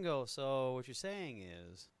at that and go, so what you're saying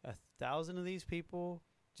is 1,000 of these people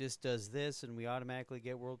just does this and we automatically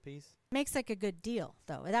get world peace? Makes like a good deal,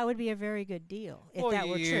 though. That would be a very good deal if that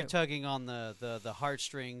were true. You're tugging on the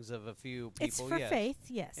heartstrings of a few people. It's for faith,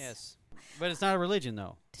 yes. Yes. But it's not a religion,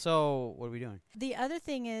 though. So what are we doing? The other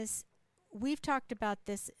thing is, we've talked about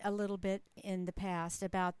this a little bit in the past,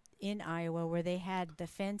 about in Iowa where they had the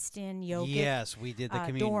fenced-in yogic Yes, we did the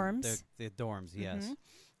dorms. The dorms, yes.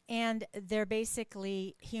 And they're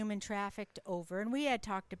basically human trafficked over, and we had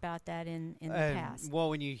talked about that in the past. Well,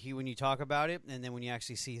 when you talk about it, and then when you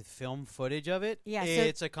actually see film footage of it, yeah,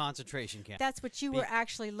 it's a concentration camp. That's what you were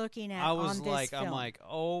actually looking at. I'm like,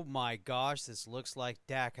 oh my gosh, this looks like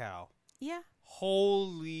Dachau. Yeah.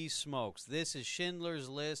 Holy smokes! This is Schindler's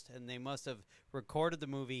List, and they must have recorded the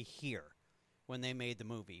movie here when they made the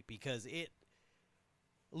movie because it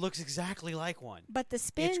looks exactly like one. But the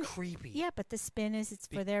spin... It's creepy. Yeah, but the spin is it's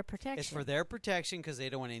for their protection. It's for their protection because they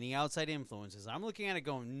don't want any outside influences. I'm looking at it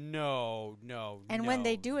going, no. And when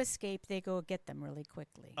they do escape, they go get them really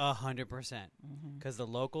quickly. 100%. Because the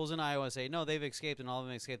locals in Iowa say, no, they've escaped, and all of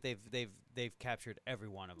them escaped. They've captured every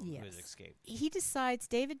one of them who has escaped.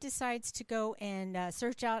 David decides to go and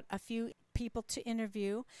search out a few people to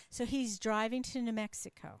interview. So he's driving to New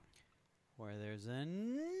Mexico, where there's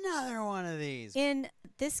another one of these. In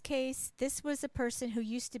this case, this was a person who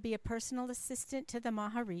used to be a personal assistant to the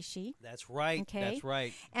Maharishi. That's right. Okay? That's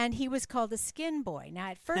right. And he was called a skin boy. Now,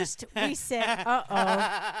 at first, we said,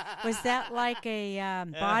 uh-oh. Was that like a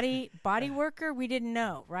body worker? We didn't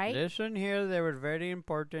know, right? Listen here, they were very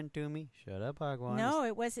important to me. Shut up, Agwan. No,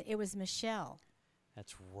 it wasn't. It was Michelle.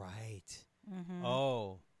 That's right. Mm-hmm.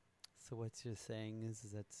 Oh. So what you're saying is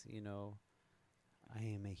that's, I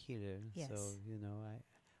am a healer, yes. So,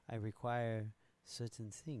 I require certain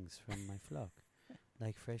things from my flock,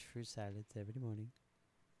 like fresh fruit salads every morning.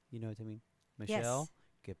 You know what I mean? Michelle,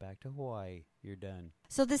 get back to Hawaii. You're done.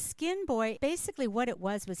 So the skin boy, basically what it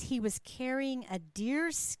was he was carrying a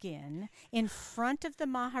deer skin in front of the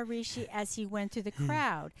Maharishi as he went through the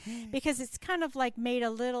crowd, because it's kind of like made a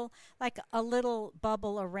little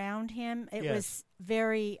bubble around him. It was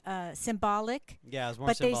very symbolic. Yeah, it was more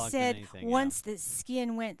but they symbolic said than anything. once the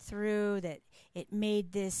skin went through that it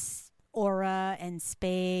made this aura and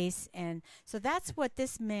space, and so that's what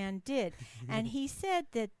this man did. And he said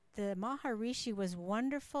that the Maharishi was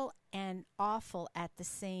wonderful and awful at the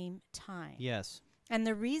same time. Yes. And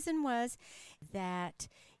the reason was that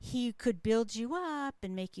he could build you up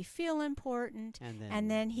and make you feel important,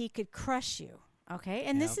 and then he could crush you. Okay?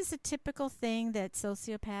 And this is a typical thing that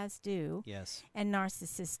sociopaths do. Yes. And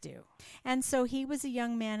narcissists do. And so he was a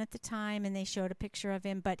young man at the time, and they showed a picture of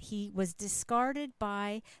him, but he was discarded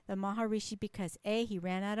by the Maharishi because, A, he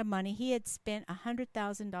ran out of money. He had spent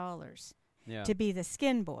 $100,000 to be the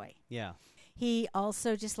skin boy. Yeah. He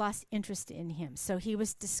also just lost interest in him, so he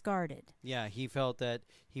was discarded. Yeah, he felt that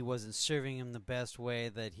he wasn't serving him the best way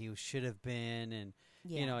that he should have been, and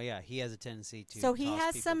he has a tendency to. So he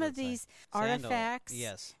has some of these artifacts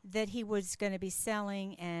yes. that he was going to be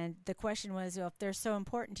selling, and the question was, well, if they're so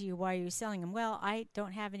important to you, why are you selling them? Well, I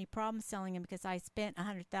don't have any problem selling them because I spent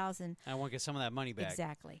 $100,000. I want to get some of that money back.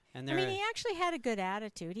 Exactly. And I mean, he actually had a good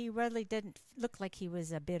attitude. He really didn't look like he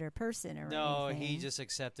was a bitter person or anything. No, he just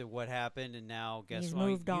accepted what happened, and now guess what?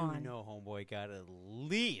 Moved on. Homeboy got at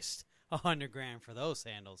least $100,000 for those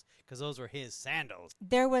sandals, because those were his sandals.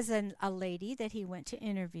 There was a lady that he went to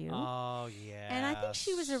interview. Oh, yeah. And I think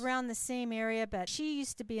she was around the same area, but she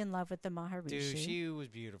used to be in love with the Maharishi. Dude, she was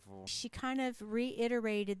beautiful. She kind of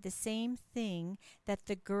reiterated the same thing that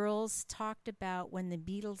the girls talked about when the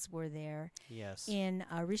Beatles were there. Yes. In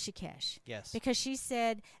Rishikesh. Yes. Because she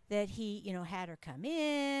said that he, had her come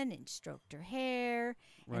in and stroked her hair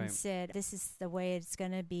and said, this is the way it's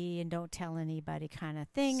going to be and don't tell anybody kind of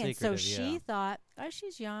thing. Secretive, and so she thought,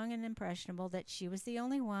 she's young and impressionable, that she was the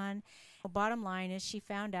only one. The bottom line is she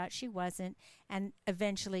found out she wasn't, and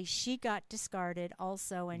eventually she got discarded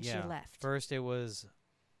also, and she left. First it was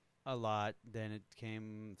a lot, then it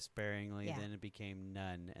came sparingly, then it became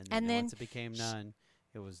none. And then once it became none,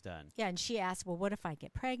 it was done. Yeah, and she asked, well, what if I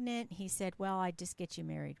get pregnant? He said, well, I'd just get you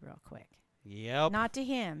married real quick. Yep. Not to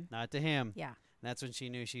him. Not to him. Yeah. That's when she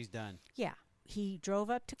knew she's done. Yeah. He drove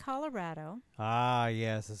up to Colorado. Ah,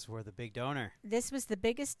 yes. This is where the big donor. This was the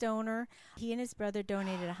biggest donor. He and his brother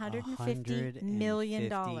donated $150 million.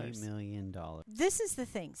 $150 million. This is the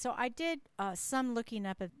thing. So I did some looking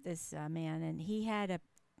up at this man, and he had a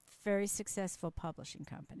very successful publishing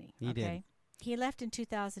company. He did. He left in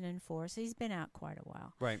 2004, so he's been out quite a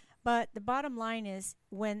while. Right. But the bottom line is,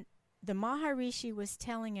 when the Maharishi was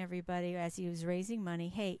telling everybody as he was raising money,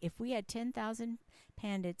 hey, if we had 10,000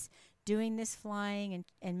 pandits doing this flying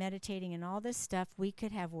and meditating and all this stuff, we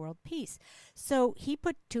could have world peace. So he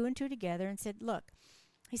put two and two together and said, look,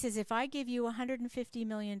 he says, if I give you $150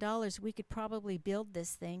 million, we could probably build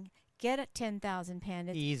this thing, get at 10,000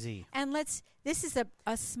 pandits. Easy. And this is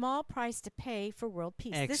a small price to pay for world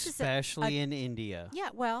peace. Especially in India. Yeah,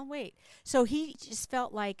 well, wait. So he just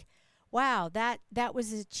felt like, wow, that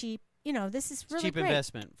was a cheap, this is really cheap great.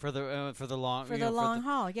 Investment for the long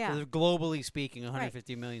haul. Yeah. Globally speaking,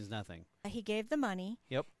 $150 million is nothing. He gave the money.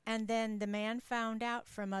 Yep. And then the man found out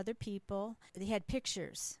from other people. They had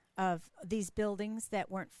pictures of these buildings that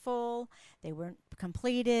weren't full. They weren't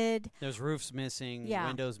completed. There's roofs missing,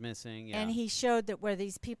 windows missing. Yeah. And he showed that where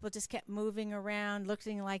these people just kept moving around,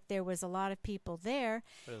 looking like there was a lot of people there.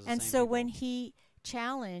 And so when he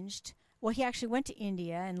challenged. Well, he actually went to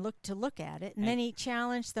India and looked at it, and then he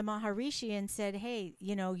challenged the Maharishi and said, hey,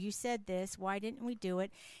 you said this. Why didn't we do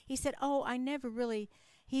it? He said, oh, I never really.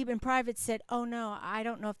 He in private said, oh, no, I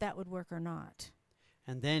don't know if that would work or not.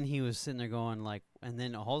 And then he was sitting there going and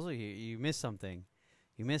then also you missed something.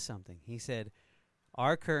 You missed something. He said,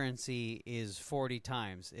 our currency is 40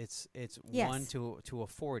 times. It's 1 to a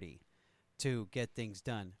 40 to get things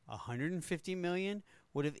done. 150 million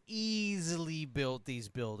would have easily built these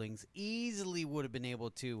buildings, easily would have been able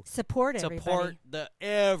to support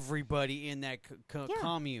everybody in that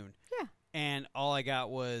commune. Yeah. And all I got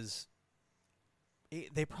was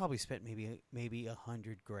they probably spent maybe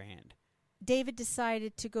 $100,000. David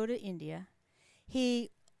decided to go to India. He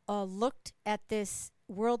looked at this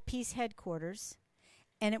World Peace headquarters,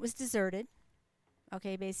 and it was deserted.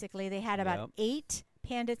 Okay, basically they had about 8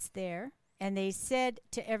 pandits there. And they said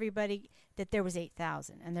to everybody that there was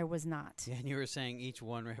 8,000, and there was not. Yeah, and you were saying each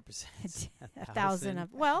one represents 1,000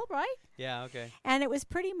 of. Well, right? Yeah, okay. And it was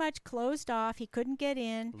pretty much closed off. He couldn't get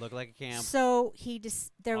in. Looked like a camp. So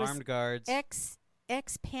there armed guards.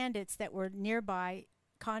 Ex pandits that were nearby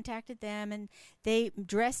contacted them, and they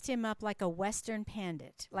dressed him up like a Western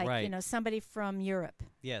pandit, like, Right. somebody from Europe.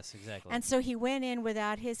 Yes, exactly. And so he went in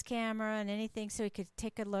without his camera and anything so he could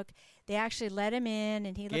take a look. They actually let him in,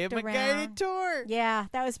 and he Gave looked him a around. guided tour. Yeah,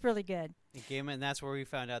 that was really good. It gave him, and that's where we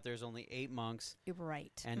found out there's only 8 monks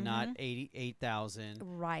Right. and not 88,000.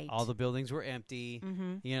 Right. All the buildings were empty.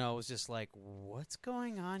 Mm-hmm. You know, it was just like, what's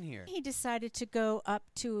going on here? He decided to go up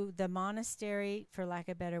to the monastery, for lack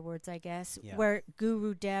of better words, I guess, Yeah. where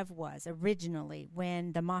Guru Dev was originally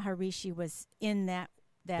when the Maharishi was in that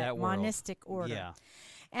That world. monistic order. Yeah.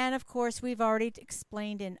 And of course, we've already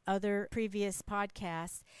explained in other previous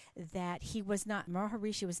podcasts that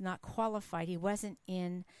Maharishi was not qualified. He wasn't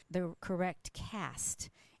in the correct caste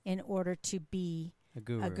in order to be A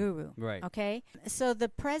guru. a guru. Right. Okay? So the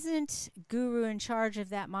present guru in charge of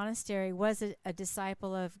that monastery was a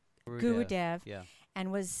disciple of Guru Dev Yeah.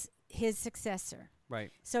 and was his successor. Right.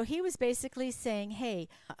 So he was basically saying, hey,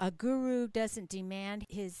 a guru doesn't demand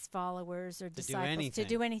his followers or disciples to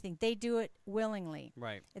do anything. They do it willingly.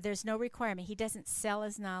 Right. There's no requirement. He doesn't sell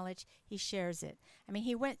his knowledge. He shares it. I mean,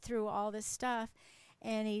 he went through all this stuff,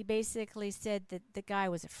 and he basically said that the guy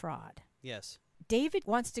was a fraud. Yes. David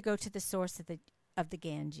wants to go to the source of the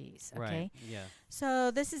Ganges, okay? Right. Yeah.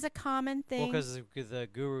 So this is a common Well, thing. because the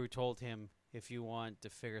guru told him, if you want to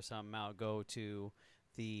figure something out, go to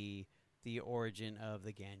the origin of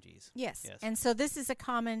the Ganges. Yes. Yes. And so this is a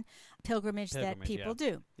common pilgrimage that Pilgrimage, people yeah.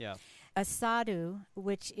 do. Yeah. A sadhu,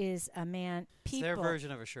 which is a man, It's people. their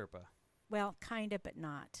version of a Sherpa. Well, kind of, but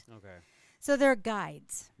not. Okay. So they're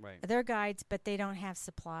guides. Right. They're guides, but they don't have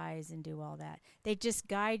supplies and do all that. They just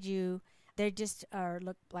guide you. They just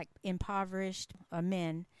look like impoverished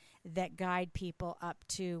men that guide people up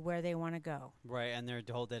to where they want to go. Right. And their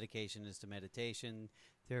whole dedication is to meditation.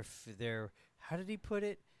 They're how did he put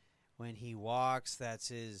it? When he walks, that's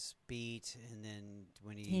his beat, and then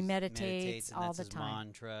when he meditates and all that's the his time.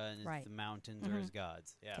 mantra, and Right. the mountains are Mhm. his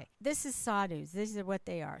gods. Yeah. Okay. This is sadhus. These are what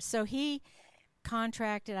they are. So he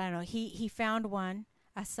contracted, I don't know, he found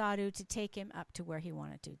a sadhu to take him up to where he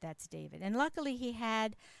wanted to. That's David. And luckily he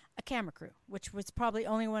had a camera crew, which was probably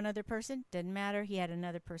only one other person. Didn't matter. He had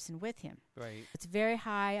another person with him. Right. It's very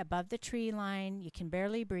high above the tree line. You can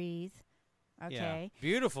barely breathe. Okay. Yeah.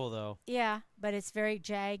 Beautiful though. Yeah, but it's very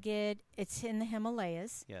jagged. It's in the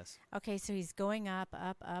Himalayas. Yes. Okay, so he's going up,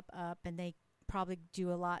 and they probably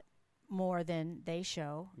do a lot more than they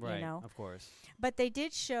show, Right. you know. Of course. But they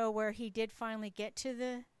did show where he did finally get to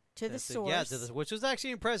the source. Yeah, which was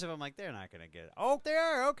actually impressive. I'm like, they're not going to get it. Oh, they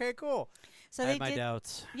are. Okay, cool. So I they had my did.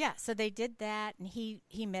 doubts. Yeah, so they did that, and he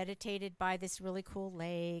meditated by this really cool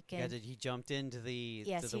lake. Yeah, And he jumped into the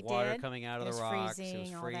Yes, to the he water did. coming out of It the was rocks. It freezing,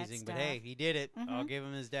 was all that freezing, but stuff. hey, he did it. I'll Mhm. give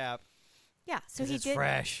him his dap. yeah, so 'Cause he it's did.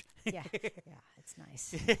 fresh. Yeah, it's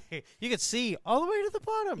nice. You could see all the way to the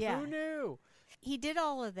bottom. Yeah. Who knew? He did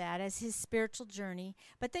all of that as his spiritual journey.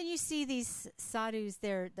 But then you see these sadhus,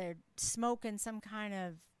 they're smoking some kind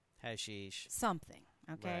of Hashish. something,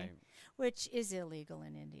 okay? Right. Which is illegal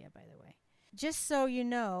in India, by the way. Just so you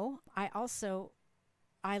know,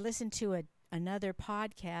 I listened to another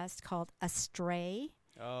podcast called Astray.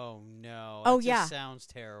 Oh no. Oh, That yeah. just sounds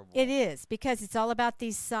terrible. It is, because it's all about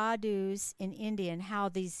these sadhus in India and how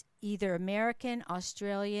these either American,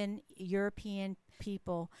 Australian, European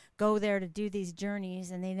people go there to do these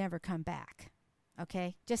journeys and they never come back.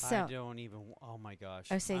 Okay? Just so. I don't even. Oh my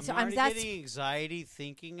gosh. I say, I'm so already that's- getting anxiety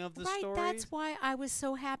thinking of the Right, stories. that's why I was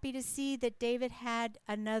so happy to see that David had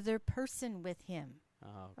another person with him.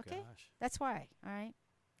 Oh Okay. gosh. That's why, all right?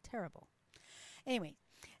 Terrible. Anyway,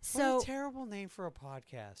 What so a terrible name for a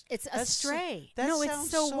podcast. it's That's so- Astray. That no, sounds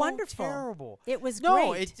it's so wonderful. Terrible. It was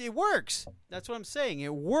No, great. it works. That's what I'm saying.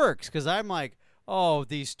 It works because I'm like, oh,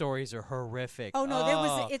 these stories are horrific. Oh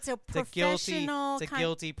no, it's a it's a guilty. professional It's a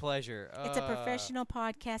guilty pleasure. It's a professional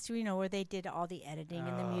podcast, where they did all the editing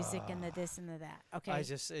and the music and the this and the that. Okay.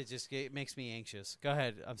 It makes me anxious. Go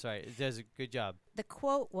ahead. I'm sorry. It does a good job. The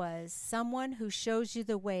quote was, "Someone who shows you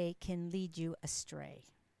the way can lead you astray."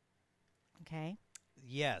 Okay?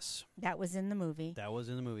 Yes, That was in the movie. that was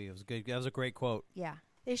in the movie. It was good. That was a great quote. Yeah.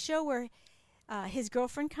 They show where his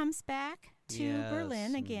girlfriend comes back to Yes,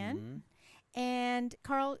 Berlin again. mhm. And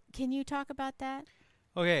Carl, can you talk about that?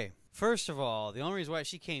 Okay. First of all, the only reason why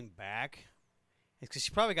she came back is because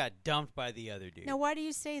she probably got dumped by the other dude. Now, why do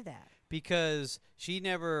you say that? Because she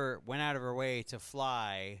never went out of her way to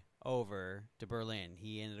fly over to Berlin.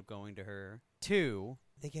 He ended up going to her. 2,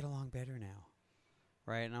 they get along better now.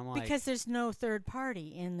 Right? And I'm like, Because there's no third party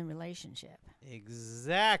in the relationship.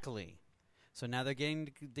 exactly. So now they're getting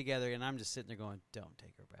together, and I'm just sitting there going, don't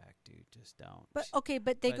take her back, dude. Just don't. But okay,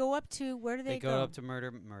 but they But go up to, where do they they go up to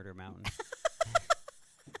Murder Mountain.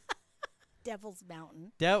 Devil's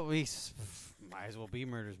Mountain. Might as well be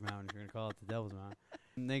Murder's Mountain if you're gonna call it the Devil's Mountain.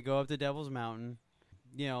 And they go up to Devil's Mountain.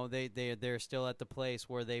 You know, they're still at the place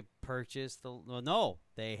where they purchased the. Well, no,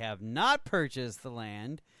 they have not purchased the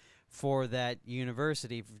land for that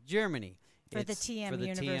university for Germany. For the TM for the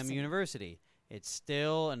University. TM University. It's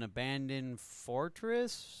still an abandoned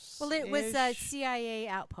fortress. Well, it was a CIA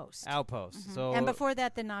outpost. Outpost. So and before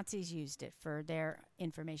that, the Nazis used it for their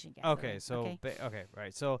information gathering. Okay, so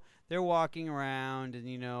right. So they're walking around, and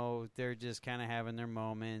you know they're just kind of having their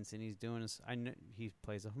moments. And he's doing this. He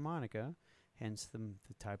plays a harmonica, hence the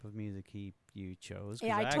type of music you chose.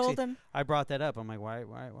 Yeah, I told him. I brought that up. I'm like, why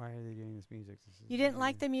are they doing this music? You didn't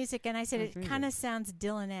like the music, and I said it kind of sounds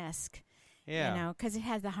Dylan-esque. Yeah, you know, because it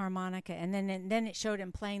has the harmonica, and then it showed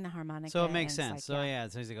him playing the harmonica. So it makes sense. Like, so yeah,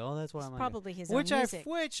 so he's like, oh, that's why I'm like probably his own music.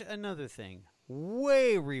 Which another thing,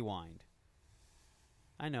 way rewind.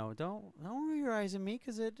 I know, don't roll your eyes at me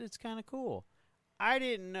because it's kind of cool. I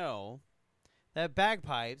didn't know that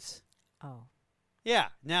bagpipes. Oh. Yeah,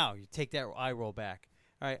 now you take that eye roll back.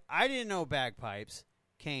 All right, I didn't know bagpipes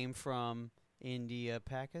came from India,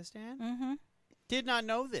 Pakistan. Mm-hmm. Did not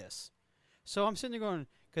know this. So I'm sitting there going,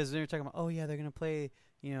 because they're talking about, oh yeah, they're gonna play,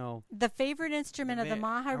 you know, the favorite instrument of the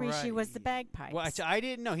Maharishi was the bagpipes. Well, I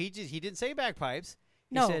didn't know. He didn't say bagpipes.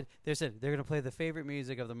 He said they're gonna play the favorite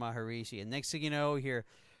music of the Maharishi, and next thing you know, you hear.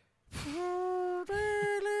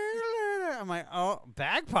 I'm like, oh,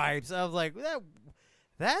 bagpipes. I was like,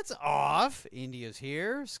 that's off. India's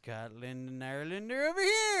here, Scotland and Ireland are over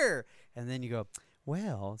here, and then you go,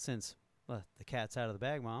 well, since. Well, the cat's out of the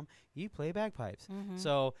bag, Mom. You play bagpipes. Mm-hmm.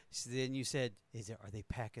 So then you said, are they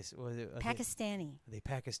Pakistani? Are they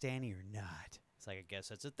Pakistani or not? It's like, I guess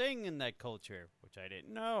that's a thing in that culture, which I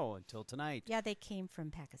didn't know until tonight. Yeah, they came from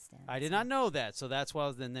Pakistan. I did not know that. So that's why.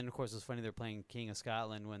 Then of course, it's funny they're playing King of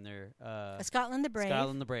Scotland when they're Scotland the Brave.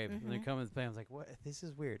 Scotland the Brave. Mm-hmm. When they're coming to play, I was like, what? This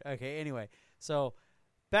is weird. Okay, anyway, so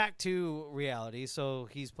back to reality. So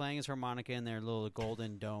he's playing his harmonica in their little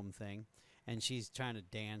golden dome thing. And she's trying to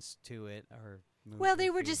dance to it. Well, they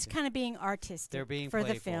were just kind of being artistic. They're being for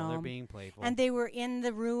playful. The film. They're being playful. And they were in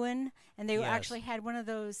the ruin, and they actually had one of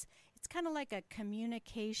those. It's kind of like a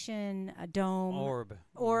communication dome.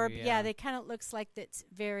 Orb. Yeah, they kind of looks like that's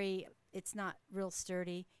very. It's not real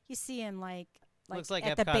sturdy. You see him like looks like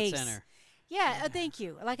at Epcot the base. Center. Yeah, thank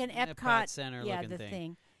you. Like an Epcot Center looking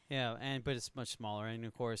thing. Yeah, but it's much smaller, and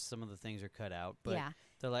of course some of the things are cut out. But yeah.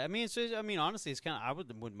 They're like, honestly, it's kind of. I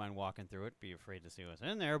wouldn't mind walking through it. Be afraid to see what's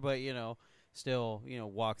in there, but still,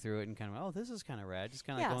 walk through it and kind of, oh, this is kind of rad. Just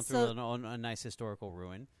kind of going through a nice historical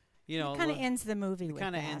ruin. It kind of ends the movie. It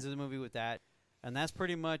kind of ends the movie with that, and that's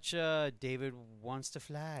pretty much David Wants to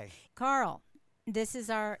Fly. Carl, this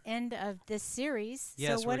is our end of this series.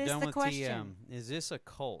 Yes, so what we're is done the with question? TM. Is this a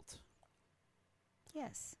cult?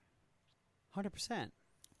 Yes. 100%.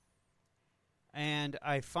 And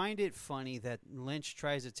I find it funny that Lynch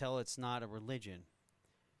tries to tell it's not a religion.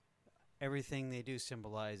 Everything they do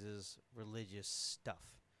symbolizes religious stuff.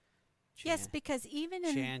 Yes, because even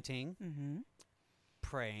in chanting, mm-hmm.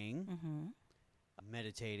 praying, mm-hmm.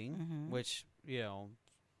 Meditating, mm-hmm. which, you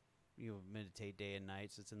meditate day and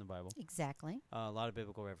night, so it's in the Bible. Exactly. A lot of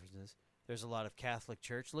biblical references. There's a lot of Catholic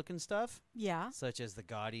Church-looking stuff. Yeah. Such as the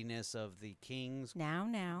gaudiness of the kings.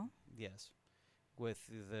 Now. Yes. With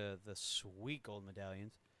the sweet gold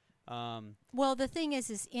medallions. Well, the thing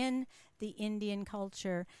is in the Indian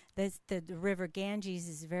culture, the river Ganges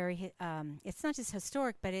is very. It's not just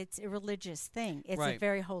historic, but it's a religious thing. It's a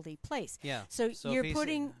very holy place. Yeah. So you're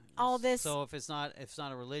putting all this. So if it's not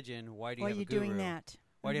a religion, why do you have a you guru? Doing that?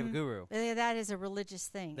 Why do you have a guru? That is a religious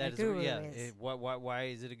thing. That a guru is. Why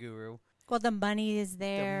is it a guru? Well, the money is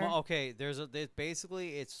there.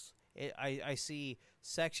 I see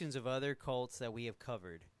sections of other cults that we have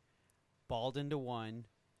covered, balled into one,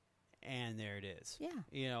 and there it is. Yeah.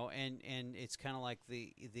 And it's kind of like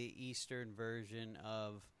the Eastern version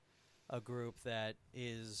of a group that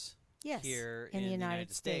is here in the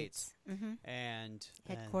United States. Mm-hmm. And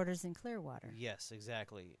headquarters in Clearwater. Yes,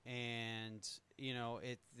 exactly. And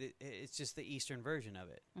it's just the Eastern version of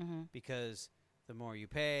it, mm-hmm. because the more you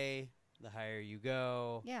pay, the higher you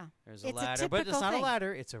go. Yeah. There's a ladder, but it's not a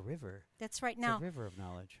ladder. It's a river. That's right. It's now, a river of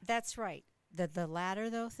knowledge. That's right. The ladder,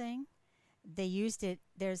 though, thing, they used it.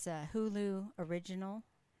 There's a Hulu original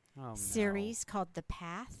series called The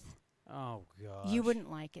Path. Oh, gosh. You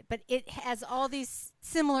wouldn't like it. But it has all these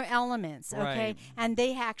similar elements, okay? Right. And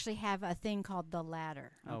they actually have a thing called The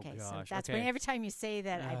Ladder. Okay, oh, gosh. So that's when every time you say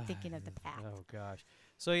that, I'm thinking of The Path. Oh, gosh.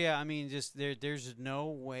 So, yeah, just there's no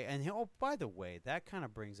way. And, by the way, that kind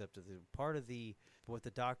of brings up to the part of the what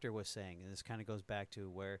the doctor was saying, and this kind of goes back to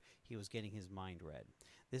where he was getting his mind read.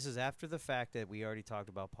 This is after the fact that we already talked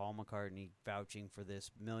about Paul McCartney vouching for this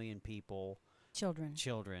million people,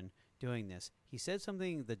 children doing this. He said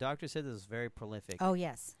something, the doctor said this was very prolific. Oh,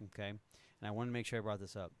 yes. Okay. And I want to make sure I brought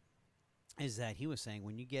this up. Is that he was saying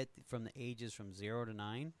when you get from the ages from 0 to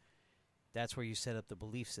 9, that's where you set up the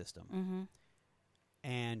belief system. Mm-hmm.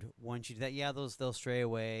 And once you do that, they'll stray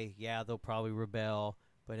away. Yeah, they'll probably rebel.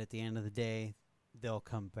 But at the end of the day, they'll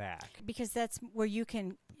come back. Because that's where you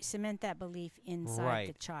can cement that belief inside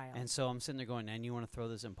the child. And so I'm sitting there going, and you want to throw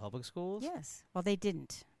this in public schools? Yes. Well, they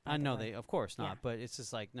didn't. No, they of course not. Yeah. But it's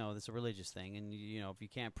just like, no, this is a religious thing. And, you know, if you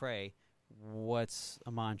can't pray, what's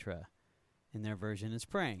a mantra? In their version, it's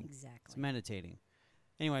praying. Exactly. It's meditating.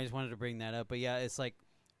 Anyway, I just wanted to bring that up. But, yeah, it's like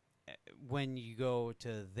when you go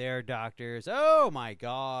to their doctors, oh, my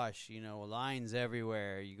gosh, you know, lines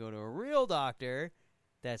everywhere. You go to a real doctor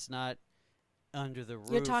that's not under the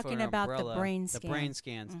roof. You're talking or about umbrella, the brain scan. The brain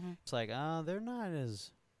scans. Mm-hmm. It's like, they're not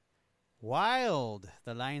as wild.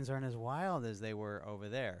 The lions aren't as wild as they were over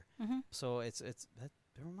there. Mm-hmm. So it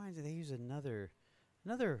reminds me, they use another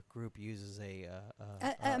group uses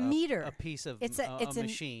a meter. a piece of It's a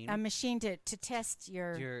machine. A machine to test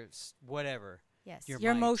your whatever. Yes, your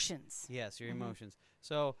your mind. emotions. Yes, your Mm-hmm. emotions.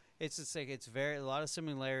 So it's just like it's a lot of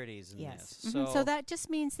similarities in Yes. this. Mm-hmm. So that just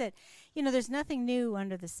means that, you know, there's nothing new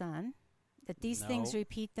under the sun. That these things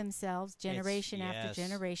repeat themselves generation after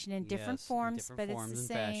generation in different forms, in different but forms it's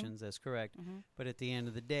the and same. fashions. That's correct. Mm-hmm. But at the end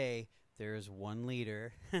of the day, there is one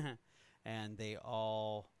leader, and they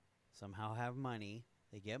all somehow have money.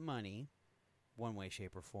 They get money, one way,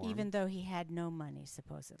 shape, or form. Even though he had no money,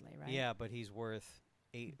 supposedly, right? Yeah, but he's worth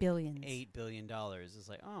billions. $8 billion. It's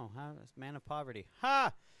like, man of poverty.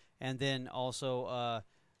 Ha! And then also,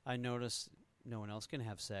 I noticed no one else can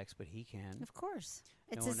have sex, but he can. Of course.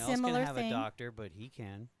 It's no a one similar else can have thing. a doctor, but he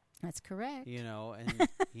can. That's correct. You know, and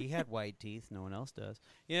he had white teeth. No one else does.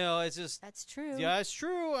 You know, it's just... That's true. Yeah, it's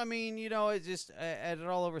true. I mean, you know, it's just add it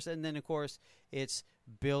all over. And then, of course, it's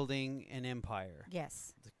building an empire.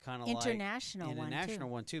 Yes. Kind of international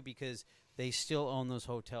one, too, because they still own those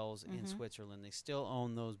hotels in Switzerland. They still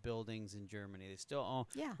own those buildings in Germany. They still own...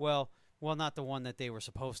 Yeah. Well, not the one that they were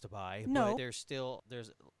supposed to buy. No. But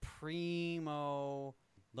there's primo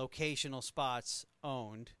locational spots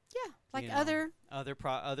owned. Yeah, like other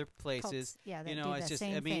places. Cults. Yeah, you know, it's just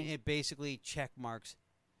it basically check marks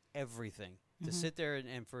everything. To sit there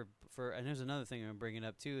and for and there's another thing I'm bringing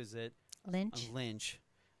up too is that Lynch,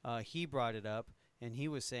 he brought it up and he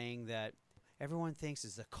was saying that everyone thinks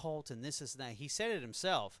it's a cult and this is that. He said it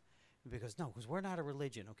himself. Because we're not a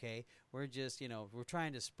religion, okay? We're just, you know, we're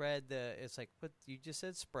trying to spread it's like, but you just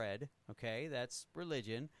said spread, okay? That's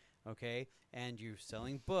religion, okay? And you're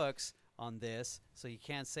selling books on this, so you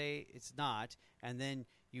can't say it's not. And then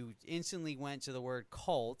you instantly went to the word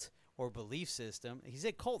cult or belief system. He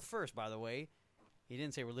said cult first, by the way. He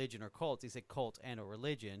didn't say religion or cult. He said cult and a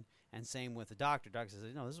religion. And same with the doctor. Doctor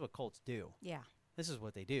says, no, this is what cults do. Yeah. This is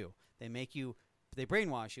what they do. They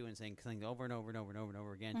brainwash you and saying things over and over and over and over and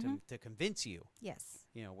over again to convince you. Yes.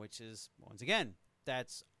 You know, which is once again,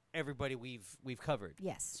 that's everybody we've covered.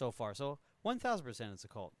 Yes. So far. So 1,000% it's a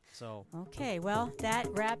cult. So okay, well that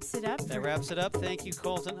wraps it up. Thank you,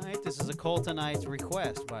 Coltonite. This is a Coltonite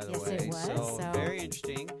request, by the way. Yes, it was. So very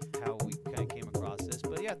interesting how we kind of came across this.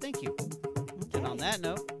 But yeah, thank you. Okay. And on that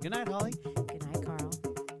note, good night, Holly.